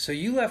 So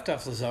you left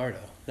off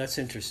Luzardo. That's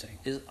interesting.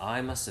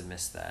 I must have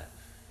missed that.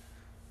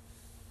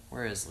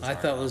 Where is Luzardo? I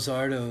thought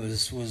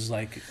Luzardo was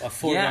like a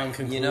foregone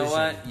conclusion. You know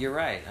what? You're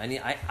right.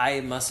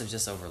 I must have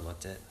just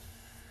overlooked it.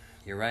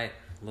 You're right.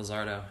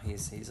 Luzardo.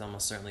 He's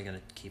almost certainly going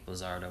to keep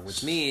Luzardo,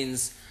 which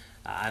means,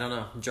 I don't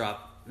know,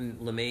 drop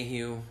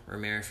LeMahieu or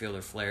Merrifield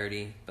or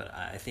Flaherty, but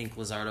I think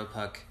Luzardo,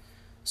 Puck,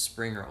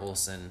 Springer,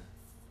 Olsen,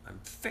 I'm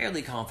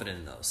fairly confident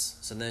in those.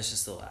 So then it's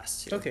just the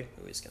last 2 who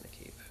he's going to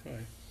keep. All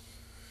right.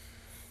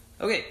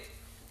 Okay,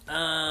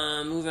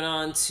 moving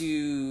on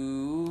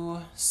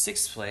to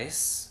 6th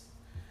place.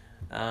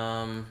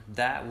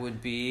 That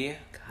would be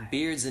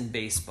Beards in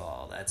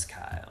Baseball. That's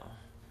Kyle.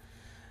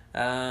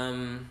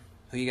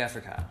 Who you got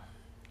for Kyle?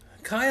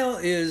 Kyle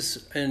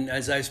is, and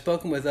as I've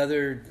spoken with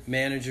other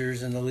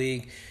managers in the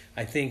league,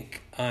 I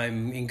think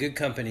I'm in good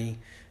company.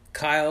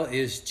 Kyle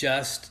is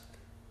just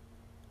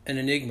an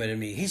enigma to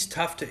me. He's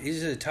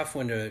a tough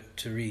one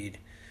to read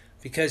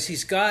because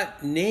he's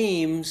got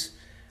names,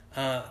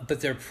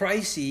 but they're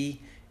pricey,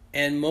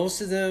 and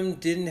most of them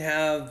didn't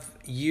have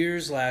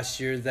years last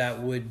year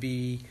that would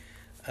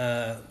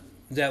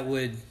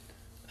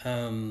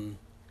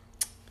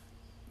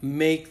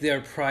make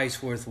their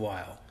price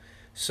worthwhile.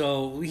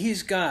 So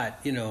he's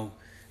got,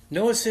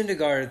 Noah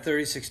Syndergaard at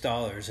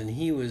 $36, and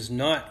he was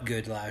not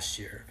good last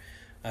year.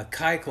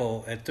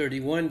 Keuchel at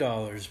 $31,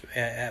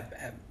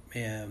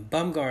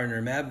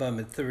 Bumgarner, Mad Bum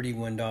at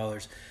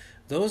 $31.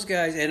 Those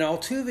guys, and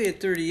Altuve at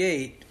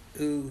 $38,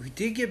 who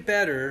did get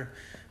better,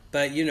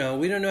 but we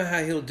don't know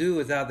how he'll do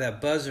without that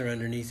buzzer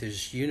underneath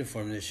his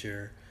uniform this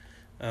year.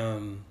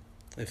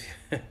 If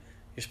you're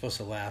supposed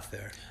to laugh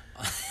there.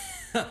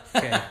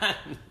 Okay.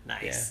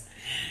 Nice.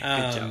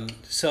 Yeah. Good joke.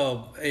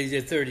 So he's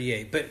at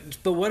 38.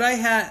 But what I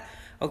had,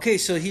 okay,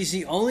 so he's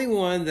the only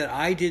one that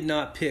I did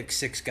not pick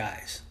 6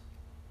 guys.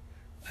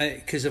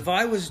 Because if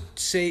I was,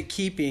 say,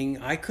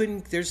 keeping, I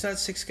couldn't, there's not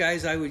 6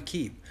 guys I would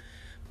keep.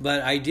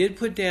 But I did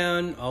put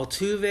down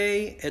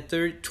Altuve at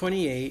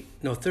 38.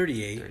 38,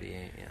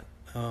 yeah.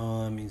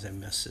 Oh, that means I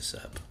messed this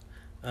up.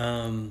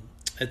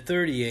 At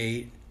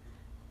 38.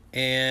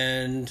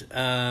 And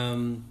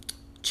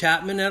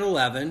Chapman at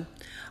 11.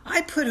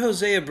 I put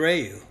Jose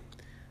Abreu.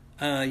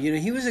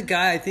 He was a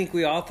guy I think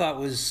we all thought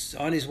was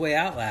on his way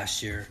out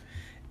last year.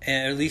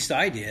 And at least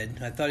I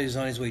did. I thought he was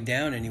on his way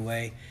down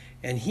anyway.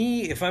 And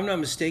he, if I'm not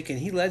mistaken,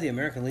 he led the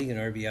American League in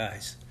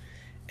RBIs.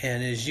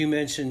 And as you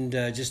mentioned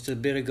just a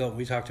bit ago,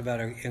 we talked about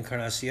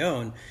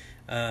Encarnacion,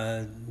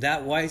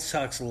 that White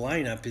Sox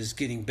lineup is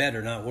getting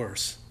better, not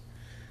worse.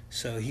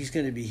 So he's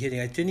going to be hitting.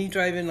 Didn't he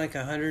drive in like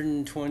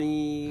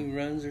 120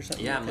 runs or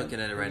something? Yeah, like I'm that? looking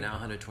at it right now,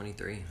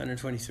 123.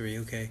 123,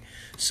 okay.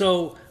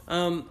 So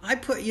I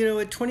put, at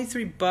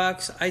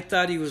 $23, I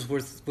thought he was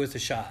worth a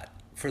shot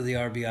for the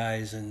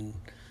RBIs and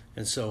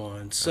so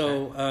on.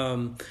 So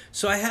Okay.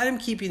 So I had him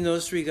keeping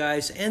those 3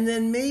 guys, and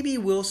then maybe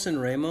Wilson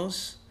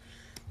Ramos.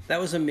 That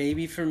was a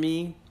maybe for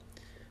me.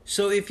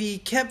 So if he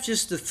kept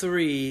just the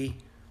 3,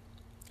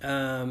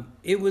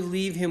 it would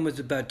leave him with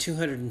about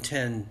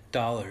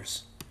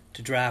 $210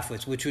 to draft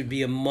with, which would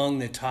be among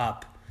the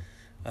top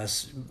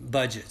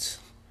budgets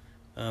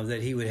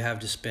that he would have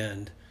to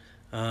spend.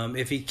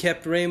 If he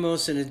kept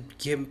Ramos and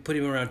put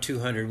him around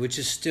 200, which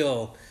is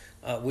still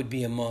would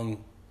be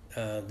among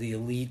the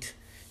elite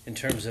in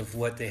terms of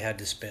what they had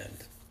to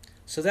spend.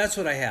 So that's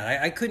what I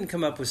had. I couldn't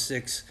come up with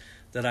 6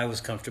 that I was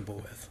comfortable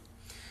with.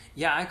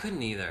 Yeah, I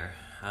couldn't either.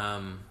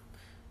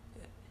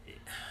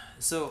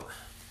 So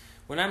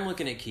when I'm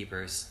looking at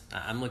keepers,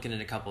 I'm looking at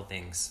a couple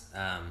things.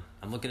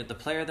 I'm looking at the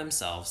player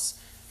themselves.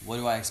 What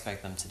do I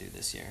expect them to do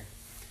this year?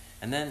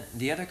 And then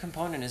the other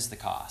component is the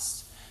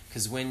cost.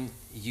 Because when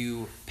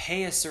you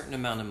pay a certain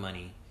amount of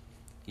money,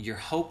 you're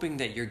hoping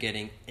that you're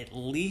getting at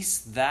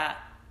least that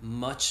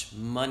much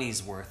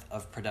money's worth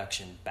of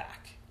production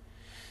back.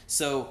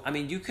 So, I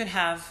mean, you could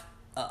have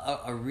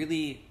a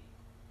really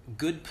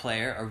good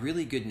player, a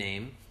really good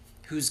name,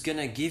 who's going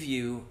to give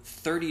you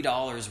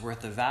 $30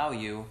 worth of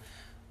value,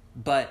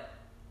 but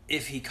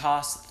if he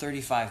costs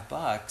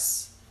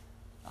 $35,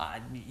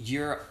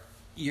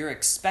 you're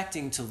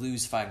expecting to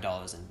lose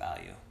 $5 in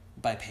value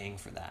by paying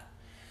for that.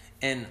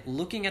 And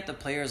looking at the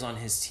players on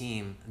his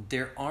team,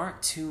 there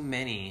aren't too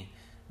many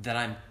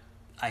that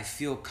I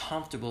feel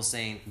comfortable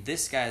saying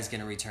this guy is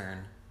going to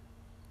return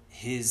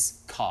his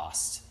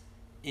cost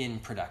in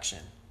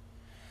production.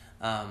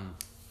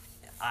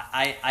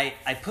 I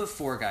put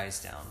 4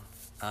 guys down,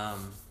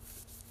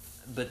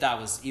 but that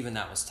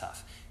was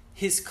tough.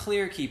 His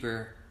clear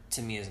keeper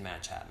to me is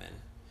Matt Chapman.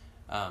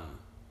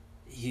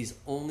 He's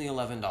only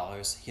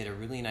 $11. He had a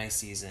really nice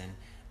season.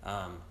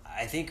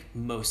 I think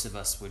most of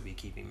us would be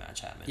keeping Matt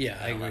Chapman. Yeah,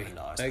 at I agree.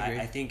 $11. I agree.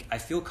 I think I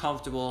feel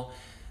comfortable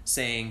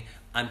saying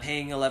I'm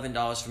paying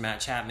 $11 for Matt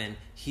Chapman.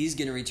 He's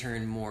going to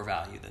return more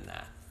value than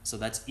that. So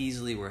that's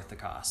easily worth the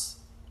cost.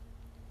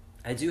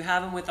 I do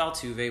have him with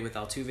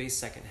Altuve's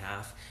second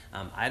half.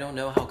 I don't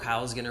know how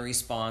Kyle's going to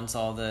respond to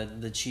all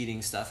the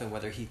cheating stuff and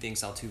whether he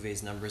thinks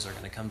Altuve's numbers are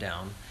going to come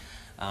down.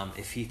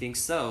 If he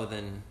thinks so,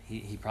 then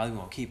he probably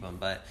won't keep him.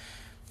 But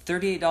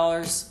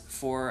 $38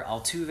 for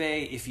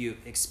Altuve, if you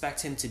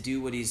expect him to do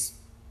what he's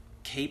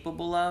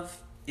capable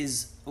of,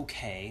 is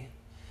okay.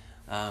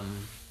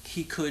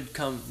 He could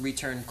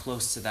return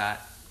close to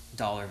that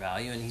dollar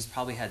value, and he's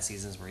probably had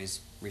seasons where he's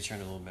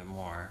returned a little bit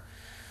more.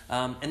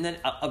 And then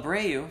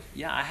Abreu,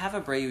 yeah, I have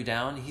Abreu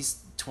down.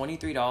 He's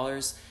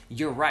 $23.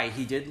 You're right,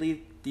 he did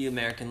lead the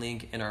American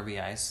League in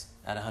RBIs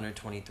at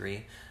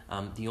 123.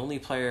 The only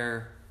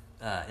player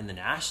in the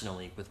National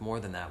League with more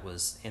than that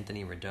was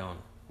Anthony Rendon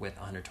with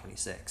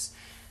 126.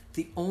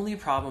 The only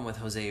problem with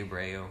Jose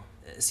Abreu,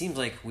 it seems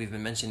like we've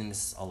been mentioning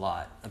this a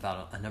lot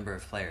about a number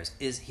of players,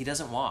 is he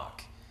doesn't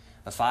walk.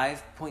 A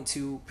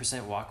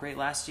 5.2% walk rate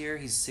last year.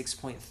 He's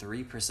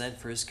 6.3%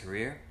 for his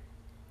career.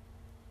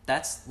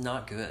 That's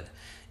not good.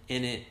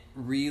 And it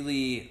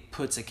really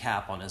puts a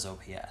cap on his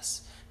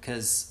OPS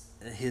because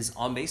his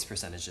on-base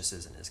percentage just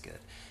isn't as good.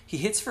 He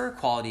hits for a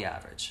quality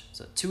average.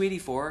 So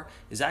 284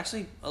 is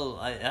actually,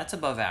 that's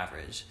above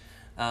average.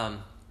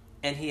 And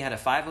he had a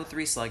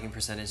 503 slugging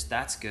percentage.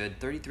 That's good.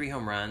 33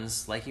 home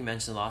runs. Like you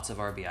mentioned, lots of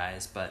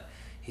RBIs, but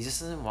he just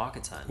doesn't walk a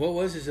ton. What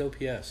was his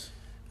OPS?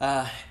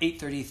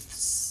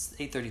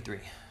 833.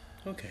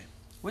 Okay.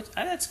 Which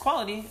that's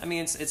quality. I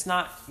mean, it's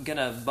not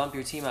gonna bump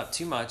your team up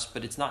too much,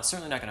 but it's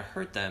certainly not gonna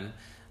hurt them.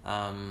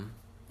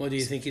 Well, do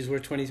you think he's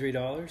worth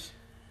 $23?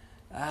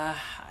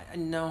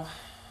 No.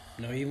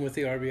 No, even with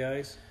the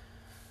RBIs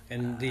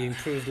and the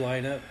improved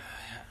lineup.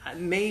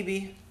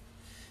 Maybe.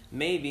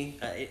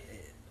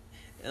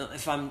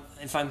 If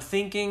I'm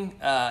thinking,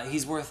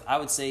 he's worth. I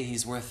would say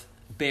he's worth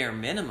bare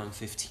minimum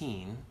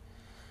 15.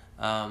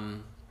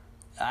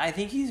 I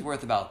think he's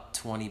worth about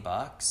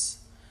 $20.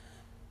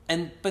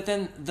 But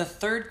then the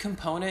third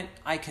component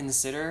I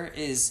consider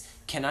is,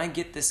 can I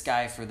get this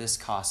guy for this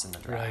cost in the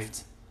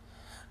draft?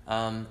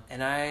 Right.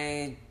 And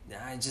I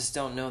just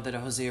don't know that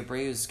Jose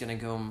Abreu is going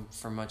to go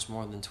for much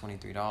more than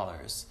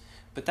 $23.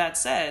 But that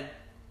said,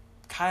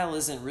 Kyle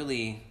isn't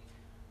really.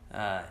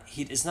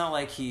 It's not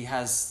like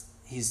his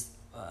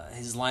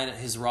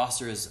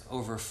roster is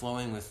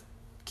overflowing with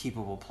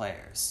keepable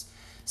players.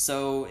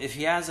 So if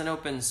he has an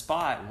open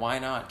spot, why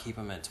not keep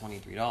him at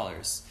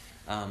 $23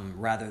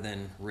 rather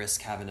than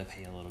risk having to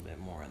pay a little bit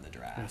more in the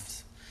draft?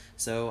 Yes.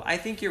 So I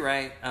think you're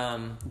right.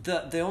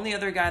 The only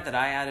other guy that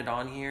I added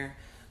on here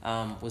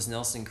was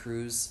Nelson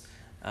Cruz.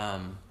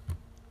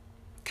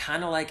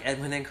 Kind of like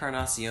Edwin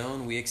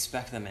Encarnacion, we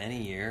expect them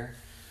any year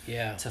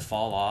to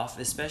fall off,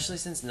 especially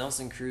since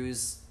Nelson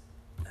Cruz,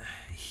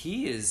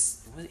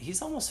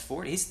 he's almost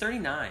 40. He's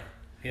 39.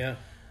 Yeah.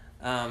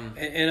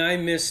 And I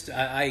missed.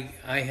 I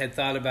had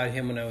thought about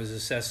him when I was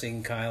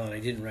assessing Kyle, and I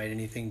didn't write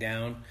anything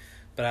down,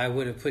 but I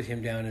would have put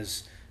him down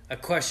as a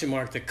question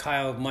mark that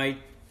Kyle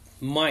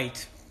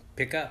might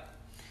pick up.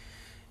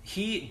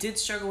 He did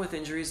struggle with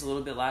injuries a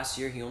little bit last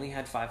year. He only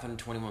had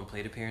 521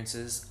 plate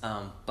appearances,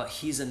 but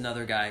he's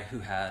another guy who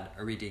had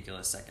a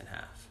ridiculous second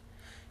half.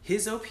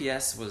 His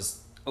OPS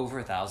was over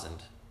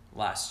 1,000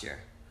 last year.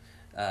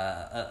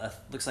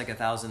 Looks like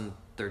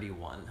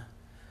 1,031.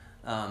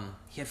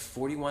 He had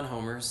 41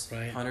 homers,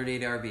 right.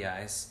 108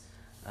 RBIs.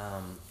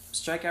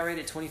 Strikeout rate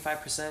at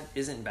 25%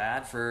 isn't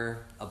bad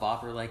for a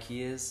bopper like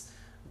he is.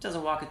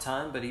 Doesn't walk a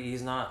ton, but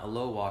he's not a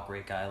low walk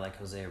rate guy like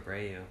Jose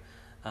Abreu.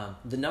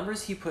 The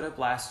numbers he put up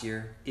last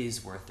year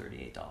is worth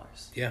 $38.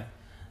 Yeah.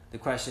 The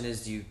question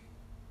is, do you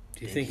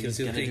think he's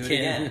he'll going to do it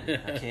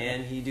again?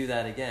 Can he do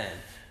that again?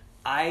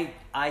 I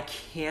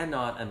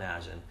cannot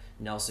imagine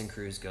Nelson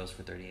Cruz goes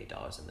for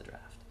 $38 in the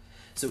draft.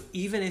 So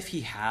even if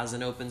he has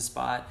an open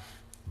spot,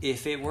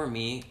 if it were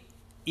me,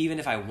 even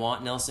if I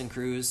want Nelson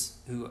Cruz,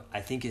 who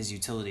I think is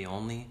utility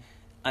only,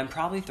 I'm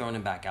probably throwing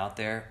him back out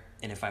there.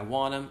 And if I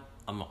want him,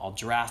 I'll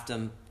draft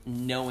him,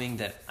 knowing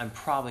that I'm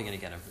probably going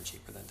to get him for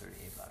cheaper than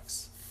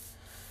 $38.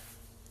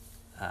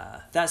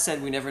 That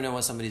said, we never know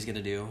what somebody's going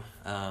to do.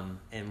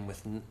 And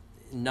with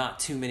not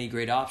too many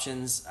great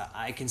options,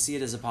 I can see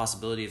it as a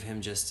possibility of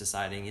him just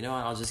deciding, you know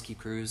what, I'll just keep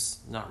Cruz,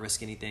 not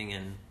risk anything,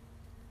 and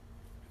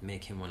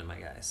make him one of my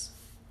guys.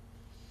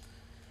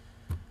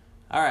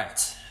 All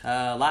right,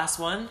 last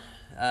one.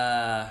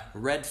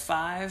 Red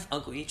 5,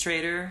 Uncle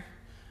E-Trader,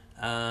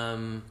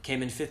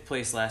 came in 5th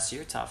place last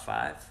year, top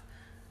 5.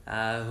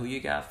 Who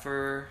you got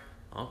for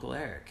Uncle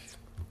Eric?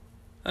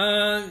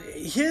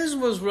 His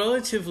was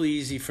relatively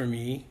easy for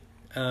me.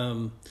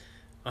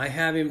 I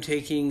have him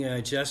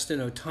taking Justin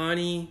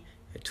Ohtani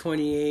at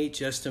 28,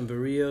 Justin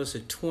Barrios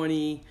at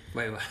 20,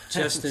 Wait, what?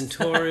 Justin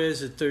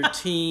Torres at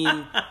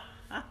 13,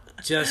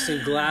 Justin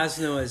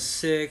Glasnow at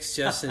 6,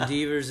 Justin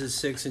Devers at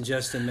 6, and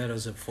Justin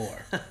Meadows at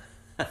 4.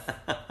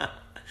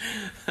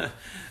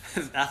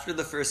 After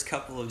the first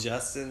couple of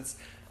Justins,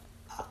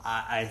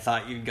 I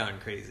thought you'd gone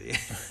crazy.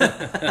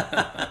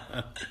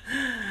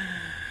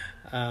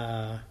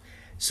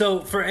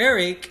 So for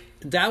Eric,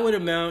 that would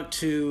amount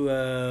to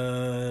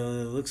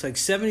looks like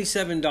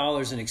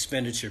 $77 in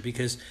expenditure,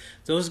 because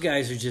those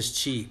guys are just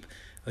cheap.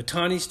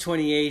 Ohtani's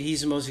 28, he's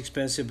the most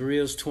expensive.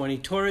 Barrios 20,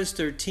 Torres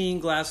 13,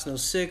 Glasnow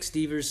 6,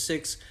 Devers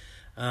 6,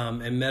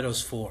 and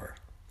Meadows 4.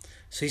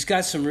 So he's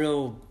got some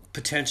real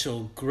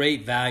potential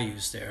great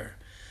values there.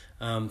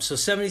 So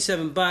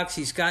 $77,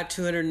 he's got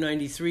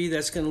 293.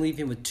 That's going to leave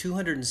him with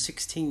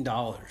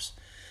 $216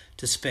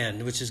 to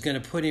spend, which is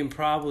going to put him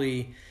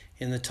probably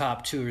in the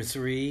top 2 or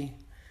 3.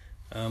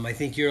 I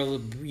think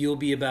you'll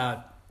be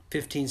about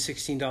 $15,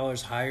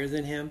 $16 higher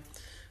than him,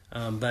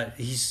 but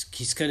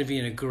he's going to be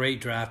in a great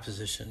draft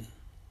position.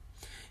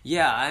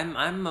 Yeah,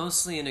 I'm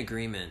mostly in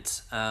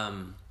agreement,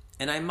 and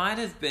I might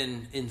have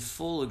been in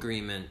full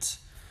agreement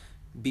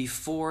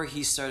before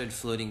he started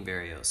floating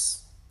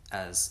Barrios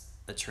as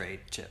a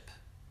trade chip.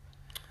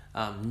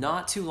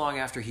 Not too long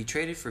after he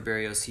traded for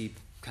Barrios, he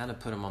kind of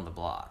put him on the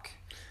block,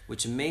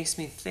 which makes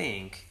me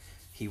think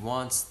he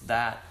wants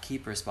that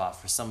keeper spot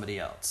for somebody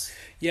else.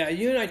 Yeah,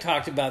 you and I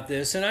talked about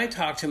this, and I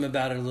talked to him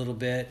about it a little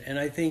bit, and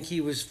I think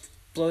he was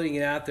floating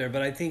it out there,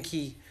 but I think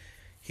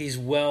he's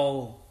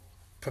well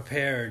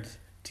prepared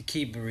to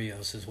keep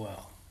Barrios as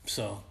well.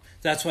 So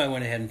that's why I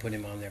went ahead and put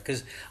him on there,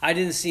 because I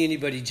didn't see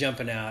anybody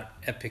jumping out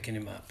at picking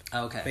him up,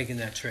 making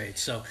that trade.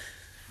 So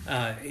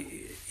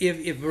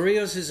if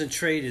Barrios isn't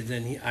traded,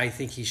 then I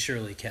think he's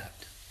surely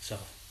kept. So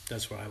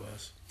that's where I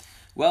was.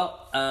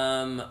 Well,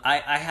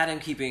 I had him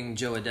keeping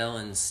Joe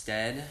Adell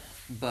instead,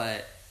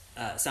 but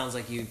sounds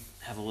like you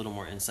have a little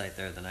more insight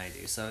there than I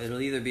do. So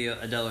it'll either be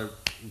Adell or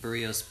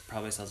Barrios.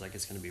 Probably sounds like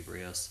it's going to be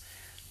Barrios.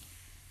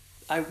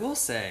 I will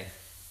say,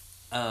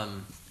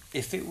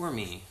 if it were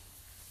me,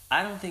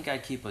 I don't think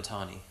I'd keep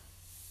Ohtani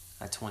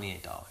at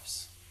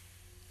 $28.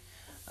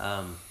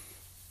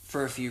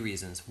 For a few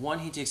reasons. One,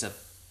 he takes up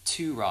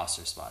 2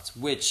 roster spots,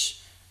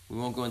 which we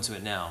won't go into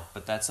it now,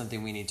 but that's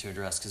something we need to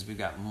address because we've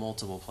got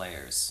multiple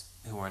players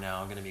who are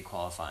now going to be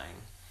qualifying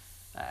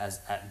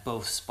at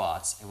both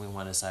spots, and we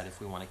want to decide if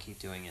we want to keep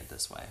doing it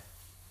this way.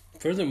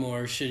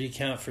 Furthermore, should he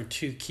count for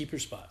 2 keeper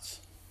spots?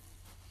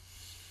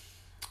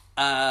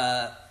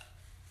 I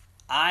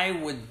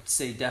would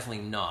say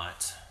definitely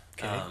not.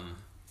 Okay.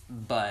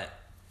 But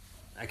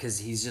because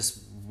he's just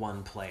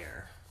one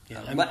player.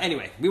 Yeah, but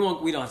anyway, we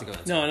don't have to go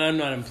into No, and I'm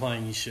not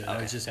implying you should. I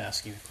Okay. was just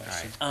asking a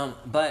question. All right.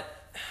 But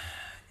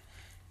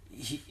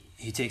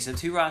he takes up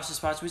 2 roster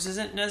spots, which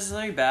isn't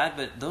necessarily bad,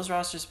 but those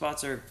roster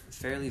spots are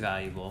fairly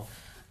valuable.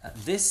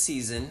 This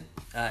season,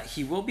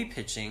 he will be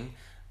pitching,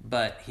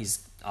 but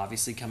he's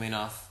obviously coming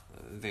off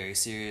a very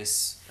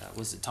serious.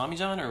 Was it Tommy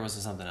John or was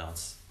it something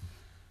else?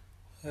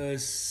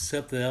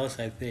 Something else,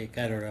 I think.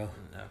 I don't know.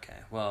 Okay.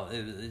 Well,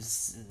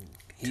 it's.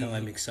 Until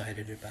I'm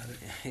excited about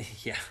it.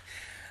 Yeah.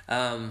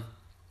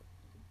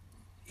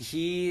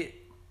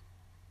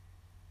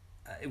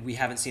 We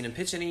haven't seen him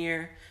pitch in a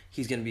year.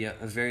 He's going to be a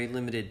very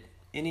limited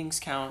innings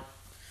count.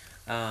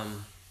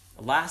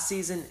 Last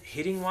season,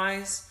 hitting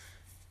wise,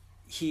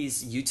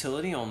 he's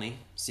utility only,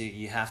 so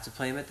you have to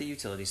play him at the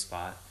utility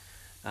spot.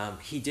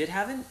 He did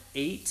have an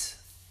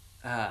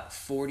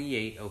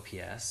 848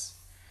 OPS,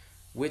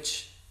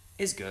 which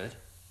is good,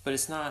 but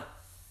it's not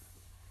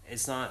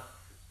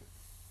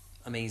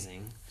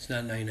amazing. It's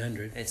not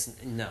 900. It's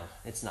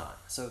not.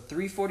 So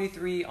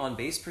 343 on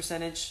base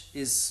percentage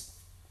is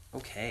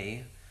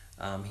okay.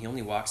 He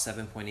only walked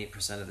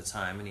 7.8% of the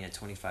time, and he had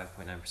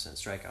 25.9%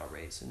 strikeout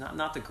rate. So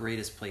not the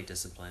greatest plate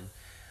discipline.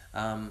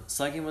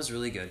 Slugging was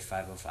really good,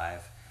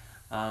 505.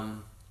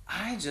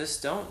 I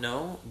just don't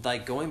know.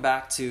 Like, going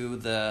back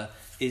to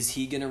is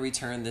he going to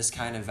return this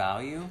kind of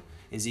value?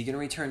 Is he going to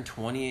return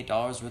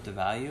 $28 worth of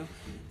value?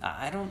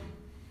 I don't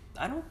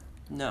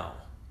know.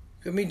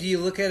 I mean, do you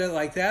look at it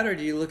like that, or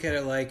do you look at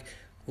it like,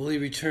 will he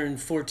return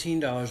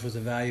 $14 worth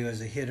of value as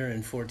a hitter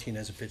and $14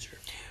 as a pitcher?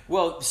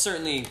 Well,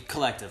 certainly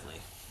collectively.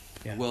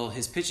 Yeah. Will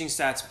his pitching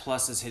stats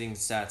plus his hitting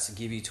stats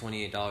give you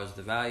 $28 worth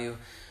of value?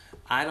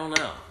 I don't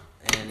know.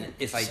 And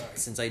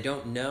since I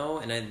don't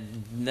know,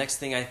 next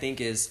thing I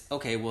think is,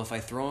 okay, well, if I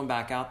throw him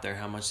back out there,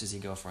 how much does he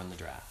go for in the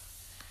draft?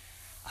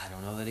 I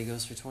don't know that he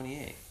goes for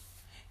 28.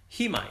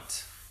 He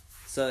might.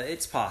 So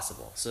it's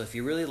possible. So if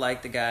you really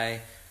like the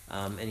guy,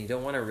 and you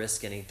don't want to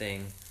risk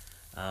anything,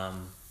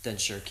 then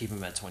sure, keep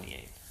him at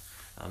 28.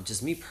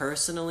 Just me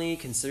personally,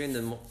 considering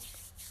the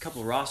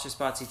couple of roster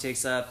spots he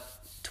takes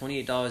up,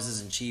 $28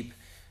 isn't cheap.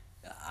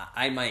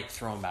 I might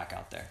throw him back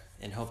out there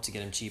and hope to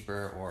get him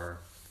cheaper, or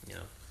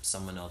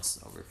someone else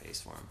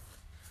overpays for him.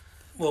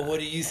 Well, what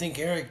do you think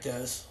Eric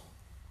does?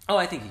 Oh,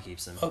 I think he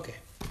keeps him. Okay.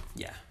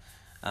 Yeah.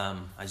 I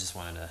just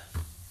wanted to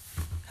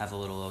have a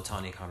little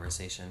Ohtani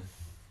conversation.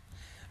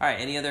 All right,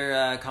 any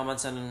other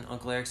comments on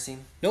Uncle Eric's team?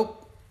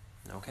 Nope.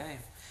 Okay.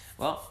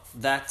 Well,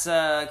 that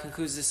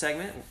concludes this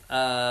segment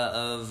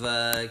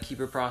of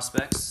Keeper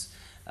Prospects.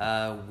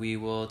 We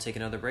will take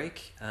another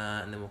break,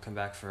 and then we'll come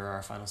back for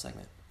our final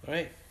segment. All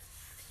right.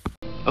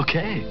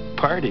 Okay,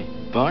 party,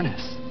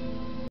 bonus.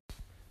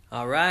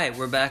 All right,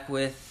 we're back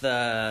with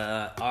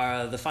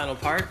the final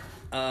part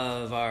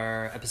of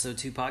our episode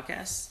 2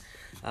 podcast.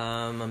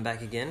 I'm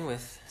back again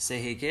with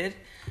Say Hey Kid.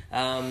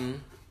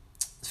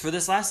 For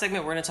this last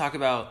segment, we're going to talk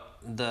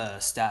about the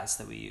stats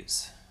that we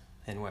use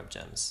in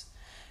WebGems.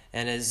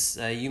 And as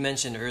you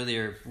mentioned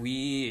earlier,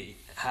 we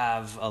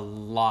have a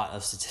lot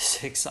of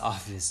statistics,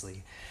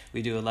 obviously.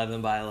 We do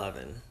 11 by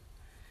 11.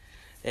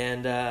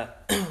 And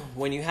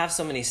when you have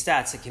so many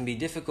stats, it can be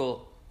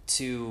difficult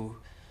to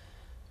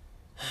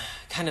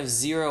kind of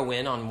zero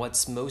in on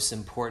what's most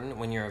important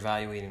when you're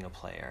evaluating a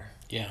player.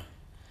 Yeah.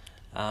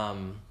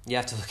 You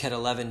have to look at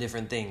 11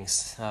 different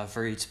things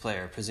for each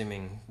player,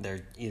 presuming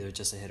they're either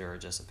just a hitter or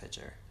just a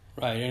pitcher.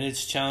 Right, and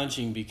it's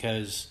challenging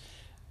because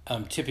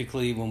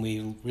typically when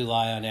we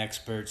rely on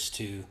experts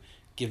to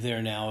give their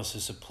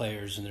analysis of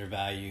players and their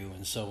value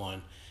and so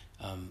on,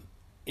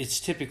 it's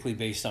typically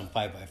based on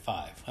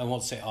 5x5. I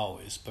won't say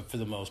always, but for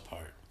the most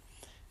part.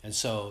 And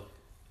so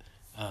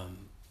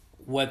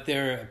what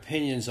their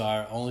opinions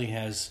are only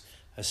has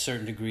a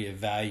certain degree of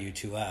value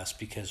to us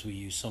because we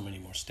use so many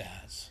more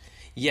stats.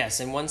 Yes,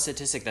 and one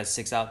statistic that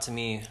sticks out to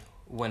me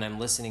when I'm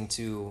listening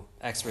to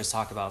experts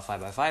talk about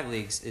 5x5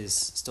 leagues is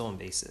stolen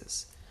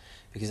bases.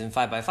 Because in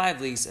 5x5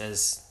 leagues,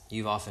 as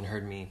you've often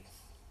heard me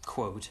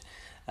quote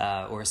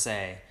or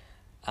say,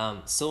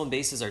 stolen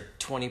bases are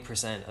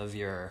 20% of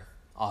your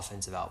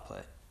offensive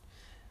output.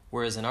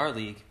 Whereas in our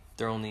league,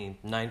 they're only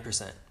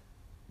 9%.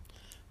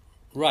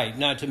 Right,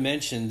 not to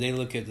mention they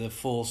look at the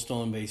full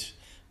stolen base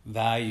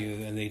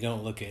value and they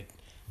don't look at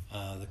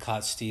the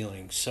caught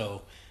stealing.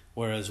 So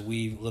whereas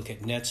we look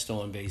at net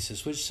stolen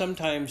bases, which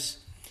sometimes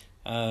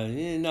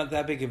not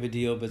that big of a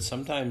deal, but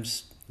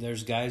sometimes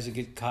there's guys that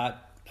get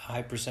caught a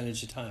high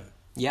percentage of time.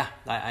 Yeah,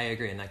 I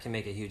agree, and that can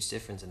make a huge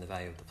difference in the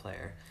value of the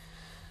player.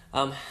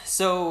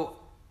 So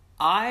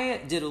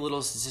I did a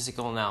little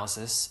statistical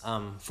analysis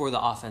for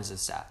the offensive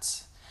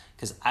stats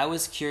because I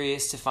was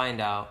curious to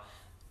find out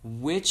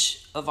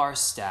which of our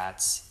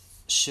stats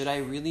should I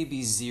really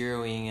be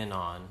zeroing in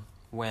on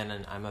when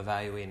I'm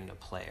evaluating a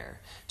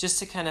player, just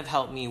to kind of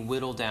help me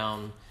whittle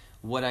down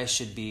what I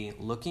should be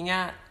looking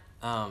at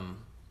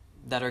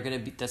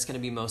that's gonna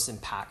be most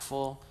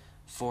impactful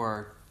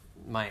for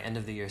my end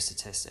of the year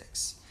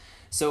statistics.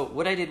 So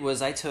what I did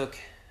was I took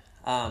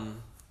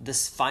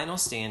this final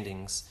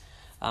standings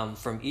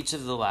from each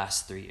of the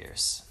last 3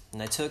 years,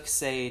 and I took,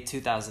 say,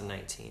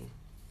 2019,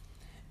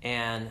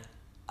 and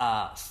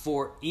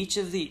for each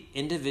of the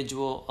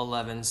individual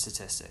 11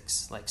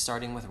 statistics, like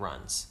starting with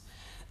runs,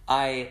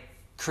 I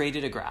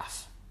created a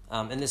graph,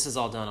 and this is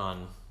all done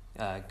on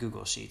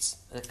Google Sheets,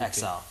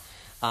 Excel.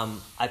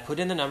 I put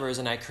in the numbers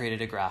and I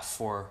created a graph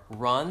for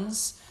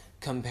runs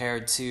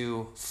compared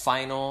to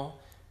final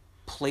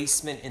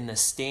placement in the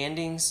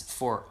standings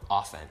for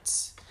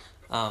offense.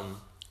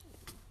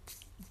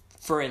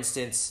 For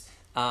instance,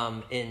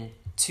 in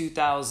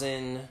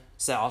 2000,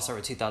 so I'll start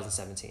with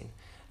 2017.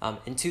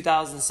 In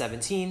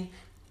 2017,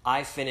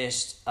 I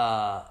finished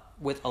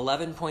with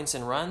 11 points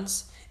in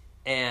runs,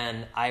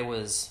 and I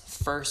was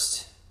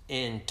first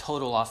in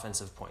total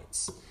offensive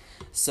points.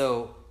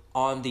 So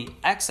on the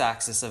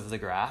x-axis of the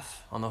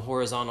graph, on the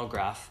horizontal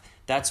graph,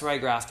 that's where I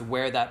graphed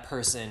where that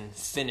person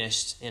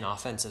finished in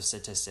offensive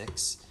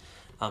statistics,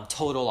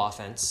 total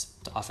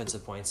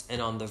offensive points.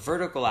 And on the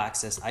vertical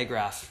axis, I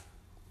graphed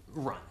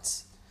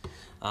runs.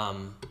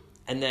 And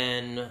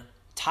then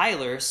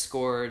Tyler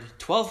scored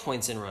 12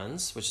 points in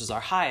runs, which is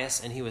our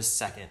highest, and he was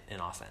second in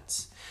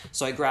offense.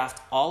 So I graphed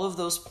all of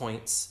those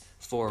points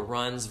for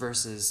runs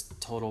versus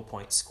total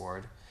points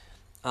scored.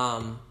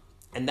 And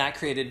that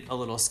created a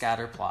little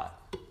scatter plot.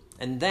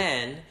 And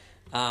then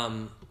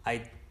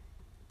I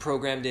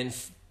programmed in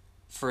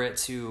for it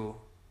to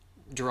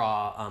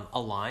draw a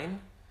line.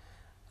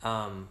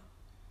 I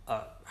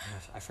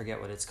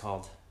forget what it's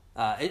called.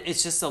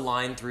 It's just a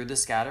line through the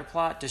scatter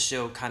plot to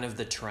show kind of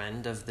the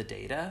trend of the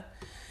data.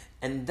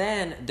 And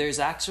then there's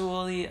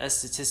actually a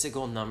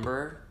statistical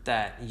number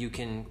that you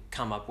can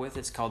come up with.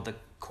 It's called the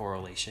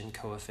correlation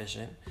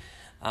coefficient,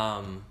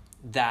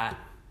 that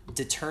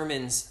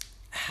determines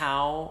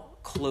how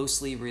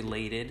closely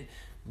related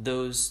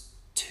those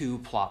two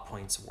plot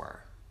points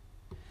were.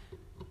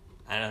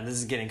 I know this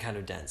is getting kind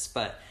of dense,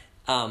 but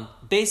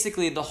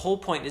basically the whole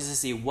point is to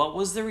see what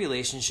was the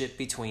relationship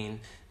between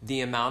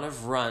the amount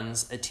of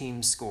runs a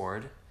team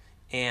scored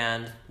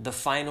and the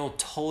final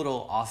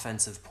total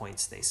offensive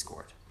points they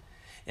scored.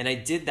 And I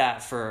did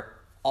that for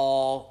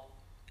all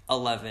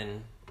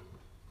 11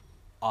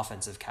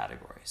 offensive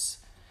categories.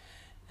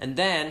 And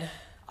then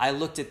I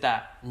looked at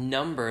that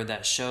number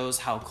that shows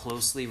how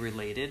closely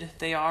related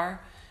they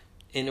are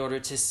in order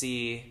to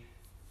see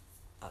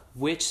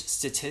which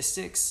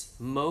statistics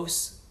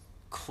most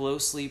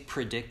closely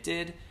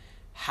predicted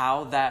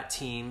how that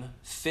team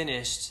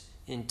finished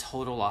in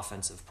total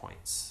offensive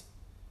points.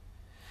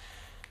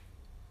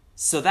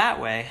 So that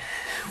way,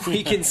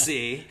 we can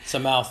see... It's a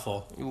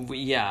mouthful.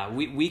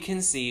 We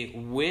can see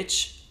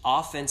which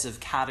offensive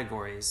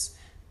categories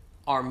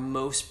are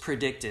most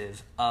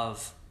predictive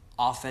of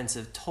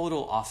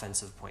total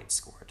offensive points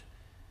scored.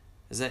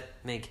 Does that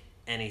make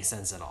any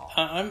sense at all?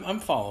 I'm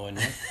following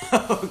it.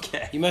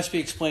 Okay. You must be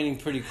explaining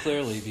pretty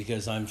clearly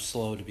because I'm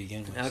slow to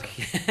begin with.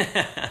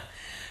 Okay.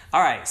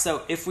 All right.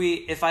 So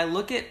if I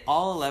look at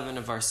all 11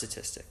 of our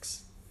statistics,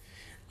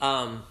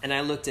 and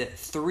I looked at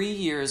 3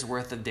 years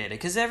worth of data,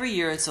 because every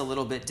year it's a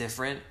little bit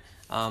different.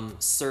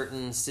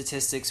 Certain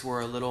statistics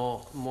were a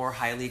little more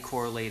highly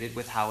correlated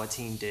with how a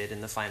team did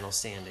in the final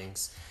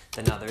standings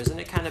than others, and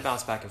it kind of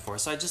bounced back and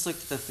forth. So I just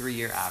looked at the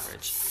 3-year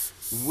average.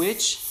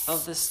 Which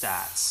of the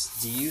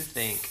stats do you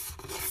think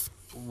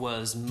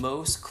was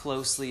most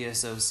closely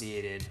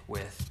associated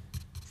with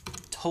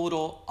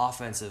total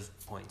offensive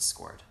points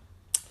scored?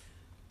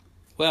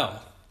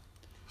 Well,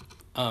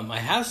 I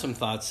have some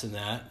thoughts in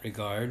that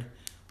regard.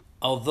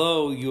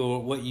 Although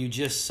what you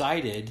just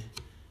cited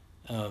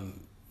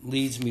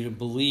leads me to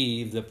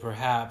believe that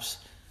perhaps,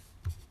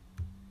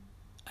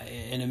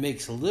 and it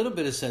makes a little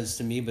bit of sense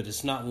to me, but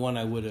it's not one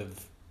I would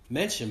have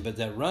mentioned, but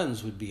that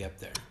runs would be up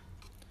there.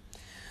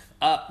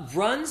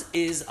 Runs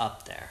is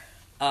up there.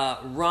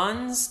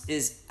 Runs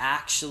is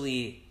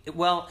actually,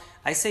 well,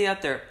 I say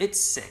up there, it's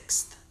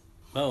 6th.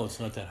 Oh, it's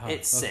not that high.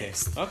 It's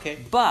 6th. Okay.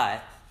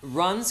 But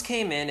runs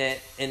came in at,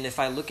 and if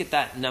I look at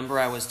that number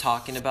I was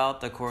talking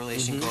about, the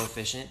correlation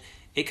coefficient,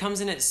 it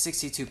comes in at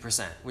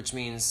 62%, which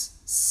means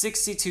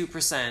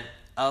 62%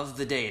 of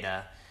the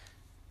data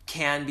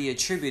can be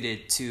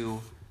attributed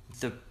to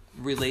the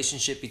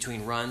relationship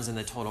between runs and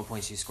the total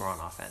points you score on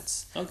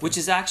offense, which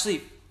is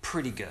actually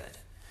pretty good.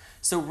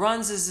 So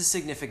runs is a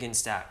significant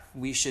stat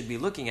we should be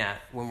looking at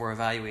when we're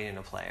evaluating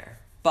a player.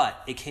 But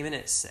it came in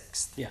at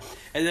 6th. Yeah,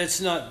 and that's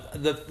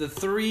not the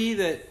 3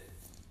 that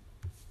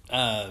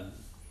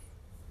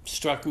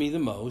struck me the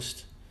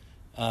most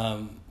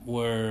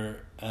were,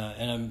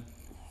 and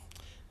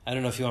I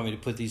don't know if you want me to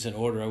put these in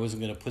order. I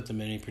wasn't going to put them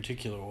in any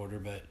particular order,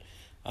 but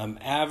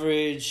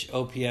average,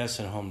 OPS,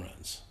 and home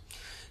runs.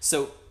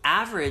 So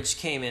average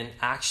came in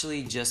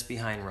actually just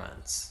behind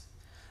runs.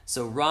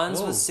 So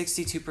runs was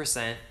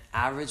 62%,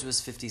 average was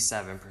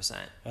 57%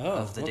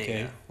 of the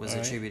data was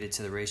attributed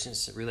to the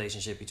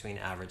relationship between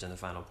average and the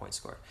final point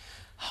score.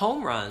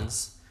 Home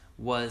runs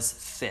was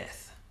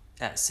 5th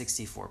at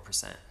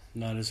 64%.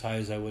 Not as high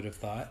as I would have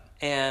thought.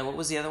 And what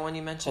was the other one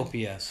you mentioned?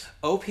 OPS.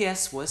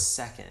 OPS was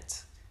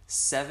 2nd,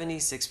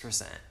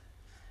 76%.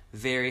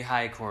 Very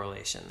high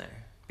correlation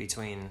there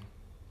between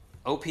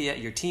OPS,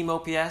 your team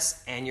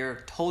OPS, and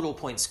your total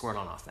points scored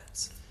on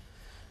offense.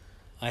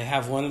 I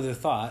have one other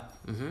thought,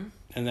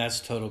 and that's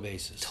total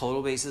bases.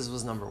 Total bases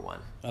was number 1.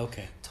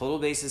 Okay. Total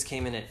bases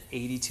came in at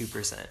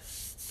 82%.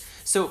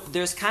 So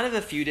there's kind of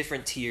a few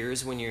different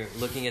tiers when you're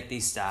looking at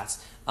these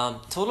stats.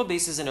 Total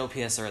bases and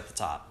OPS are at the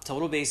top.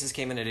 Total bases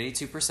came in at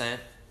 82%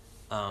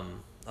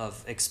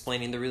 of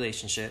explaining the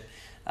relationship.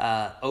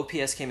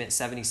 OPS came in at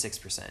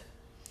 76%.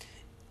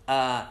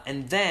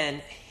 And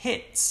then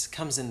hits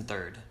comes in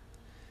third,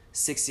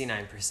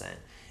 69%.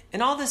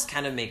 And all this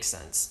kind of makes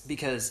sense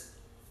because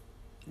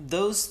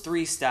those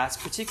three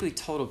stats, particularly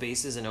total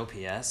bases and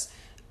OPS,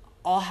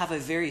 all have a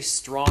very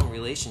strong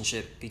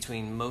relationship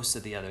between most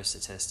of the other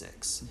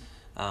statistics.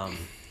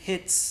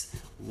 Hits,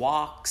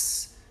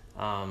 walks,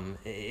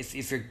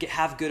 if you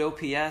have good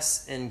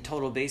OPS and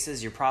total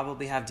bases, you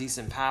probably have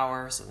decent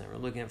power, so then we're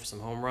looking for some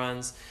home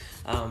runs.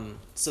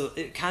 So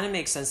it kind of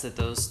makes sense that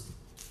those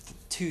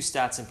two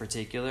stats in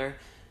particular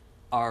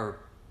are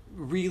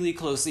really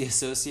closely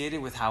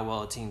associated with how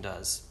well a team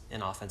does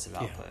in offensive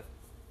output.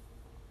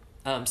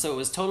 So it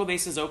was total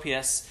bases,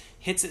 OPS,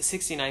 hits at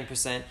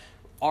 69%,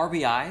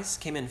 RBIs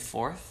came in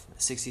 4th,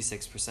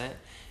 66%,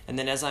 and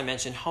then as I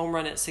mentioned, home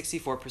run at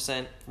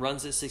 64%,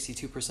 runs at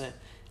 62%,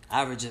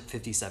 average at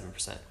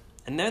 57%.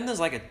 And then there's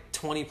like a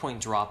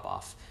 20-point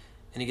drop-off,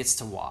 and it gets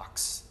to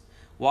walks.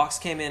 Walks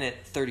came in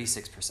at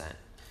 36%.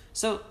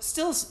 So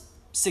still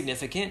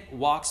significant.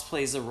 Walks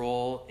plays a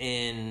role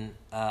in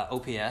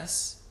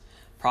OPS,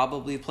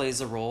 probably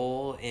plays a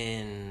role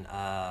in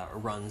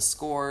runs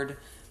scored,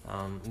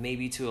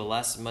 maybe to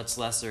a much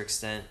lesser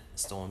extent,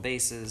 stolen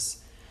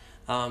bases.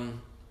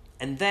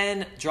 And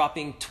then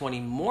dropping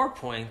 20 more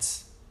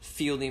points,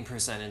 fielding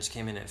percentage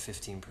came in at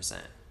 15%.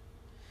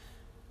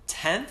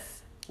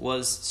 10th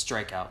was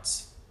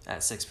strikeouts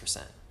at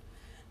 6%.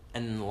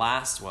 And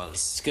last was...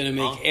 It's going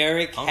to make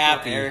Eric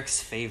happy.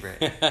 Eric's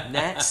favorite.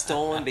 Net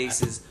stolen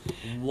bases,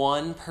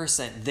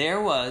 1%.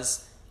 There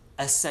was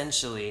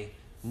essentially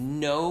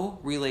no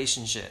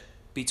relationship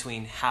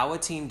between how a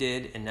team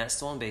did in net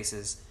stolen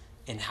bases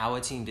and how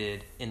a team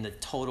did in the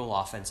total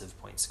offensive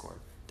points scored.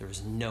 There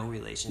was no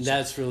relationship.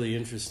 That's really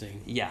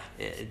interesting. Yeah.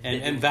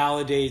 And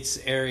validates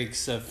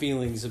Eric's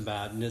feelings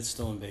about net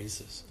stolen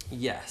bases.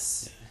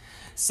 Yes. Yeah.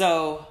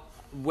 So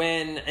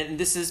and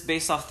this is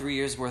based off 3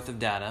 years worth of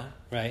data.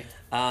 Right.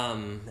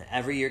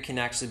 Every year can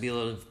actually be a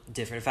little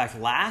different. In fact,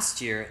 last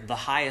year, the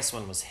highest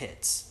one was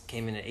hits,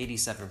 came in at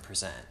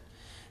 87%.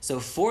 So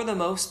for the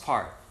most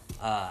part,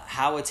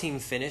 how a team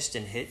finished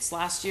in hits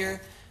last year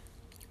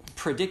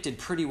predicted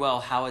pretty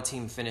well how a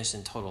team finished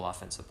in total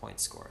offensive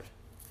points scored.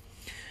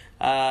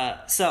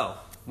 So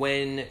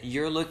when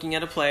you're looking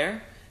at a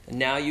player,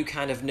 now you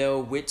kind of know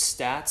which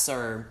stats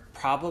are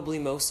probably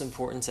most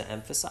important to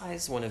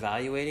emphasize when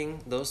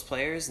evaluating those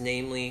players,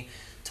 namely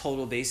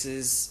total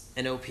bases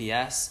and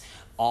OPS,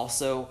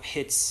 also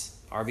hits,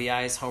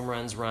 RBIs, home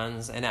runs,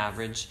 runs, and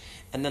average.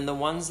 And then the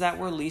ones that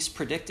were least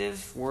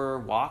predictive were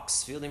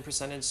walks, fielding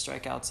percentage,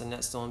 strikeouts, and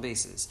net stolen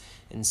bases.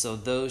 And so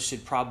those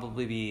should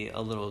probably be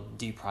a little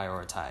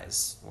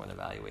deprioritized when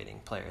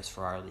evaluating players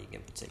for our league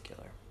in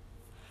particular.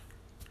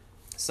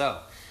 So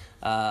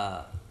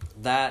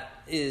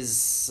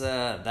that's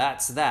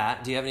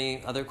that. Do you have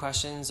any other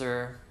questions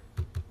or?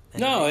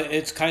 No,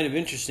 it's kind of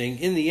interesting.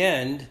 In the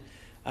end,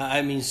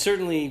 I mean,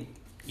 certainly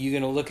you're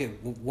going to look at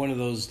one of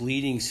those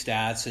leading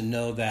stats and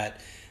know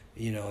that,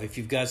 you know, if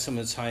you've got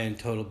someone that's high in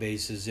total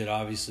bases, it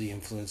obviously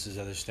influences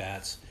other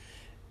stats.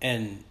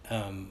 And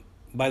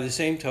by the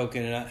same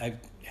token, and I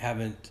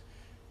haven't,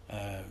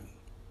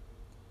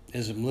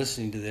 as I'm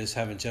listening to this,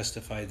 haven't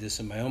justified this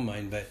in my own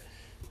mind, but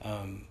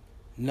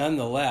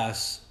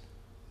nonetheless,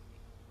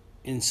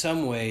 in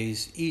some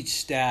ways, each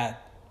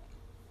stat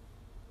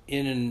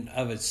in and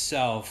of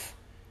itself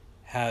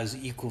has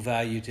equal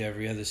value to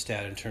every other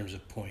stat in terms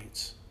of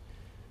points.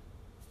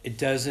 It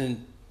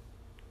doesn't,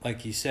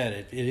 like you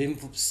said,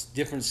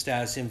 different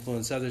stats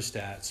influence other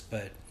stats,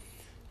 but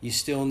you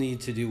still need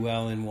to do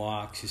well in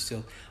walks.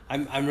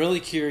 I'm really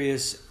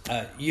curious.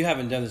 You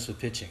haven't done this with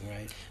pitching,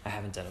 right? I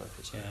haven't done it with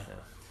pitching. Yeah. No.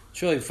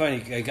 It's really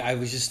funny. I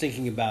was just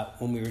thinking about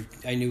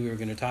I knew we were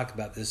going to talk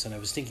about this, and I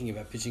was thinking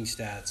about pitching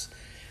stats.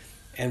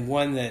 And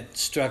one that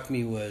struck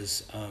me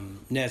was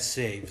net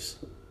saves.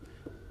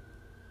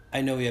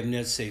 I know we have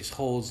net saves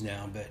holds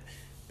now, but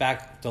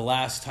back the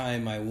last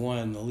time I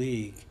won the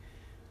league,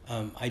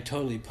 I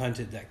totally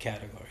punted that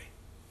category.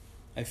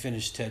 I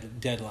finished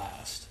dead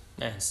last.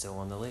 And still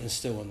won the league.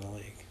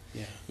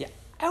 Yeah. Yeah.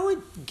 I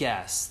would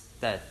guess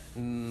that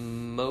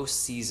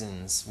most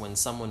seasons when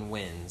someone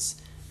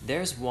wins,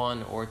 there's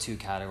one or two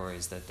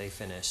categories that they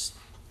finish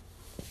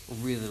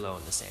really low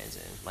in the stands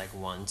in, like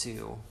 1,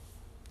 2,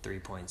 3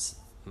 points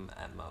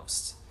at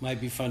most. Might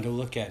be fun to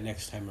look at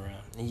next time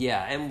around.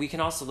 Yeah, and we can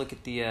also look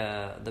at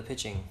the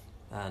pitching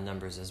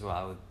numbers as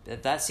well.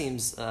 That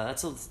seems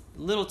that's a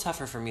little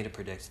tougher for me to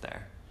predict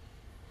there.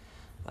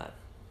 But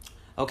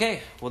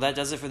okay, well that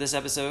does it for this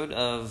episode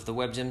of the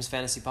Web Gems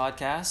Fantasy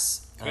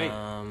Podcast. Great.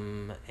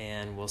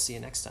 And we'll see you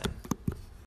next time.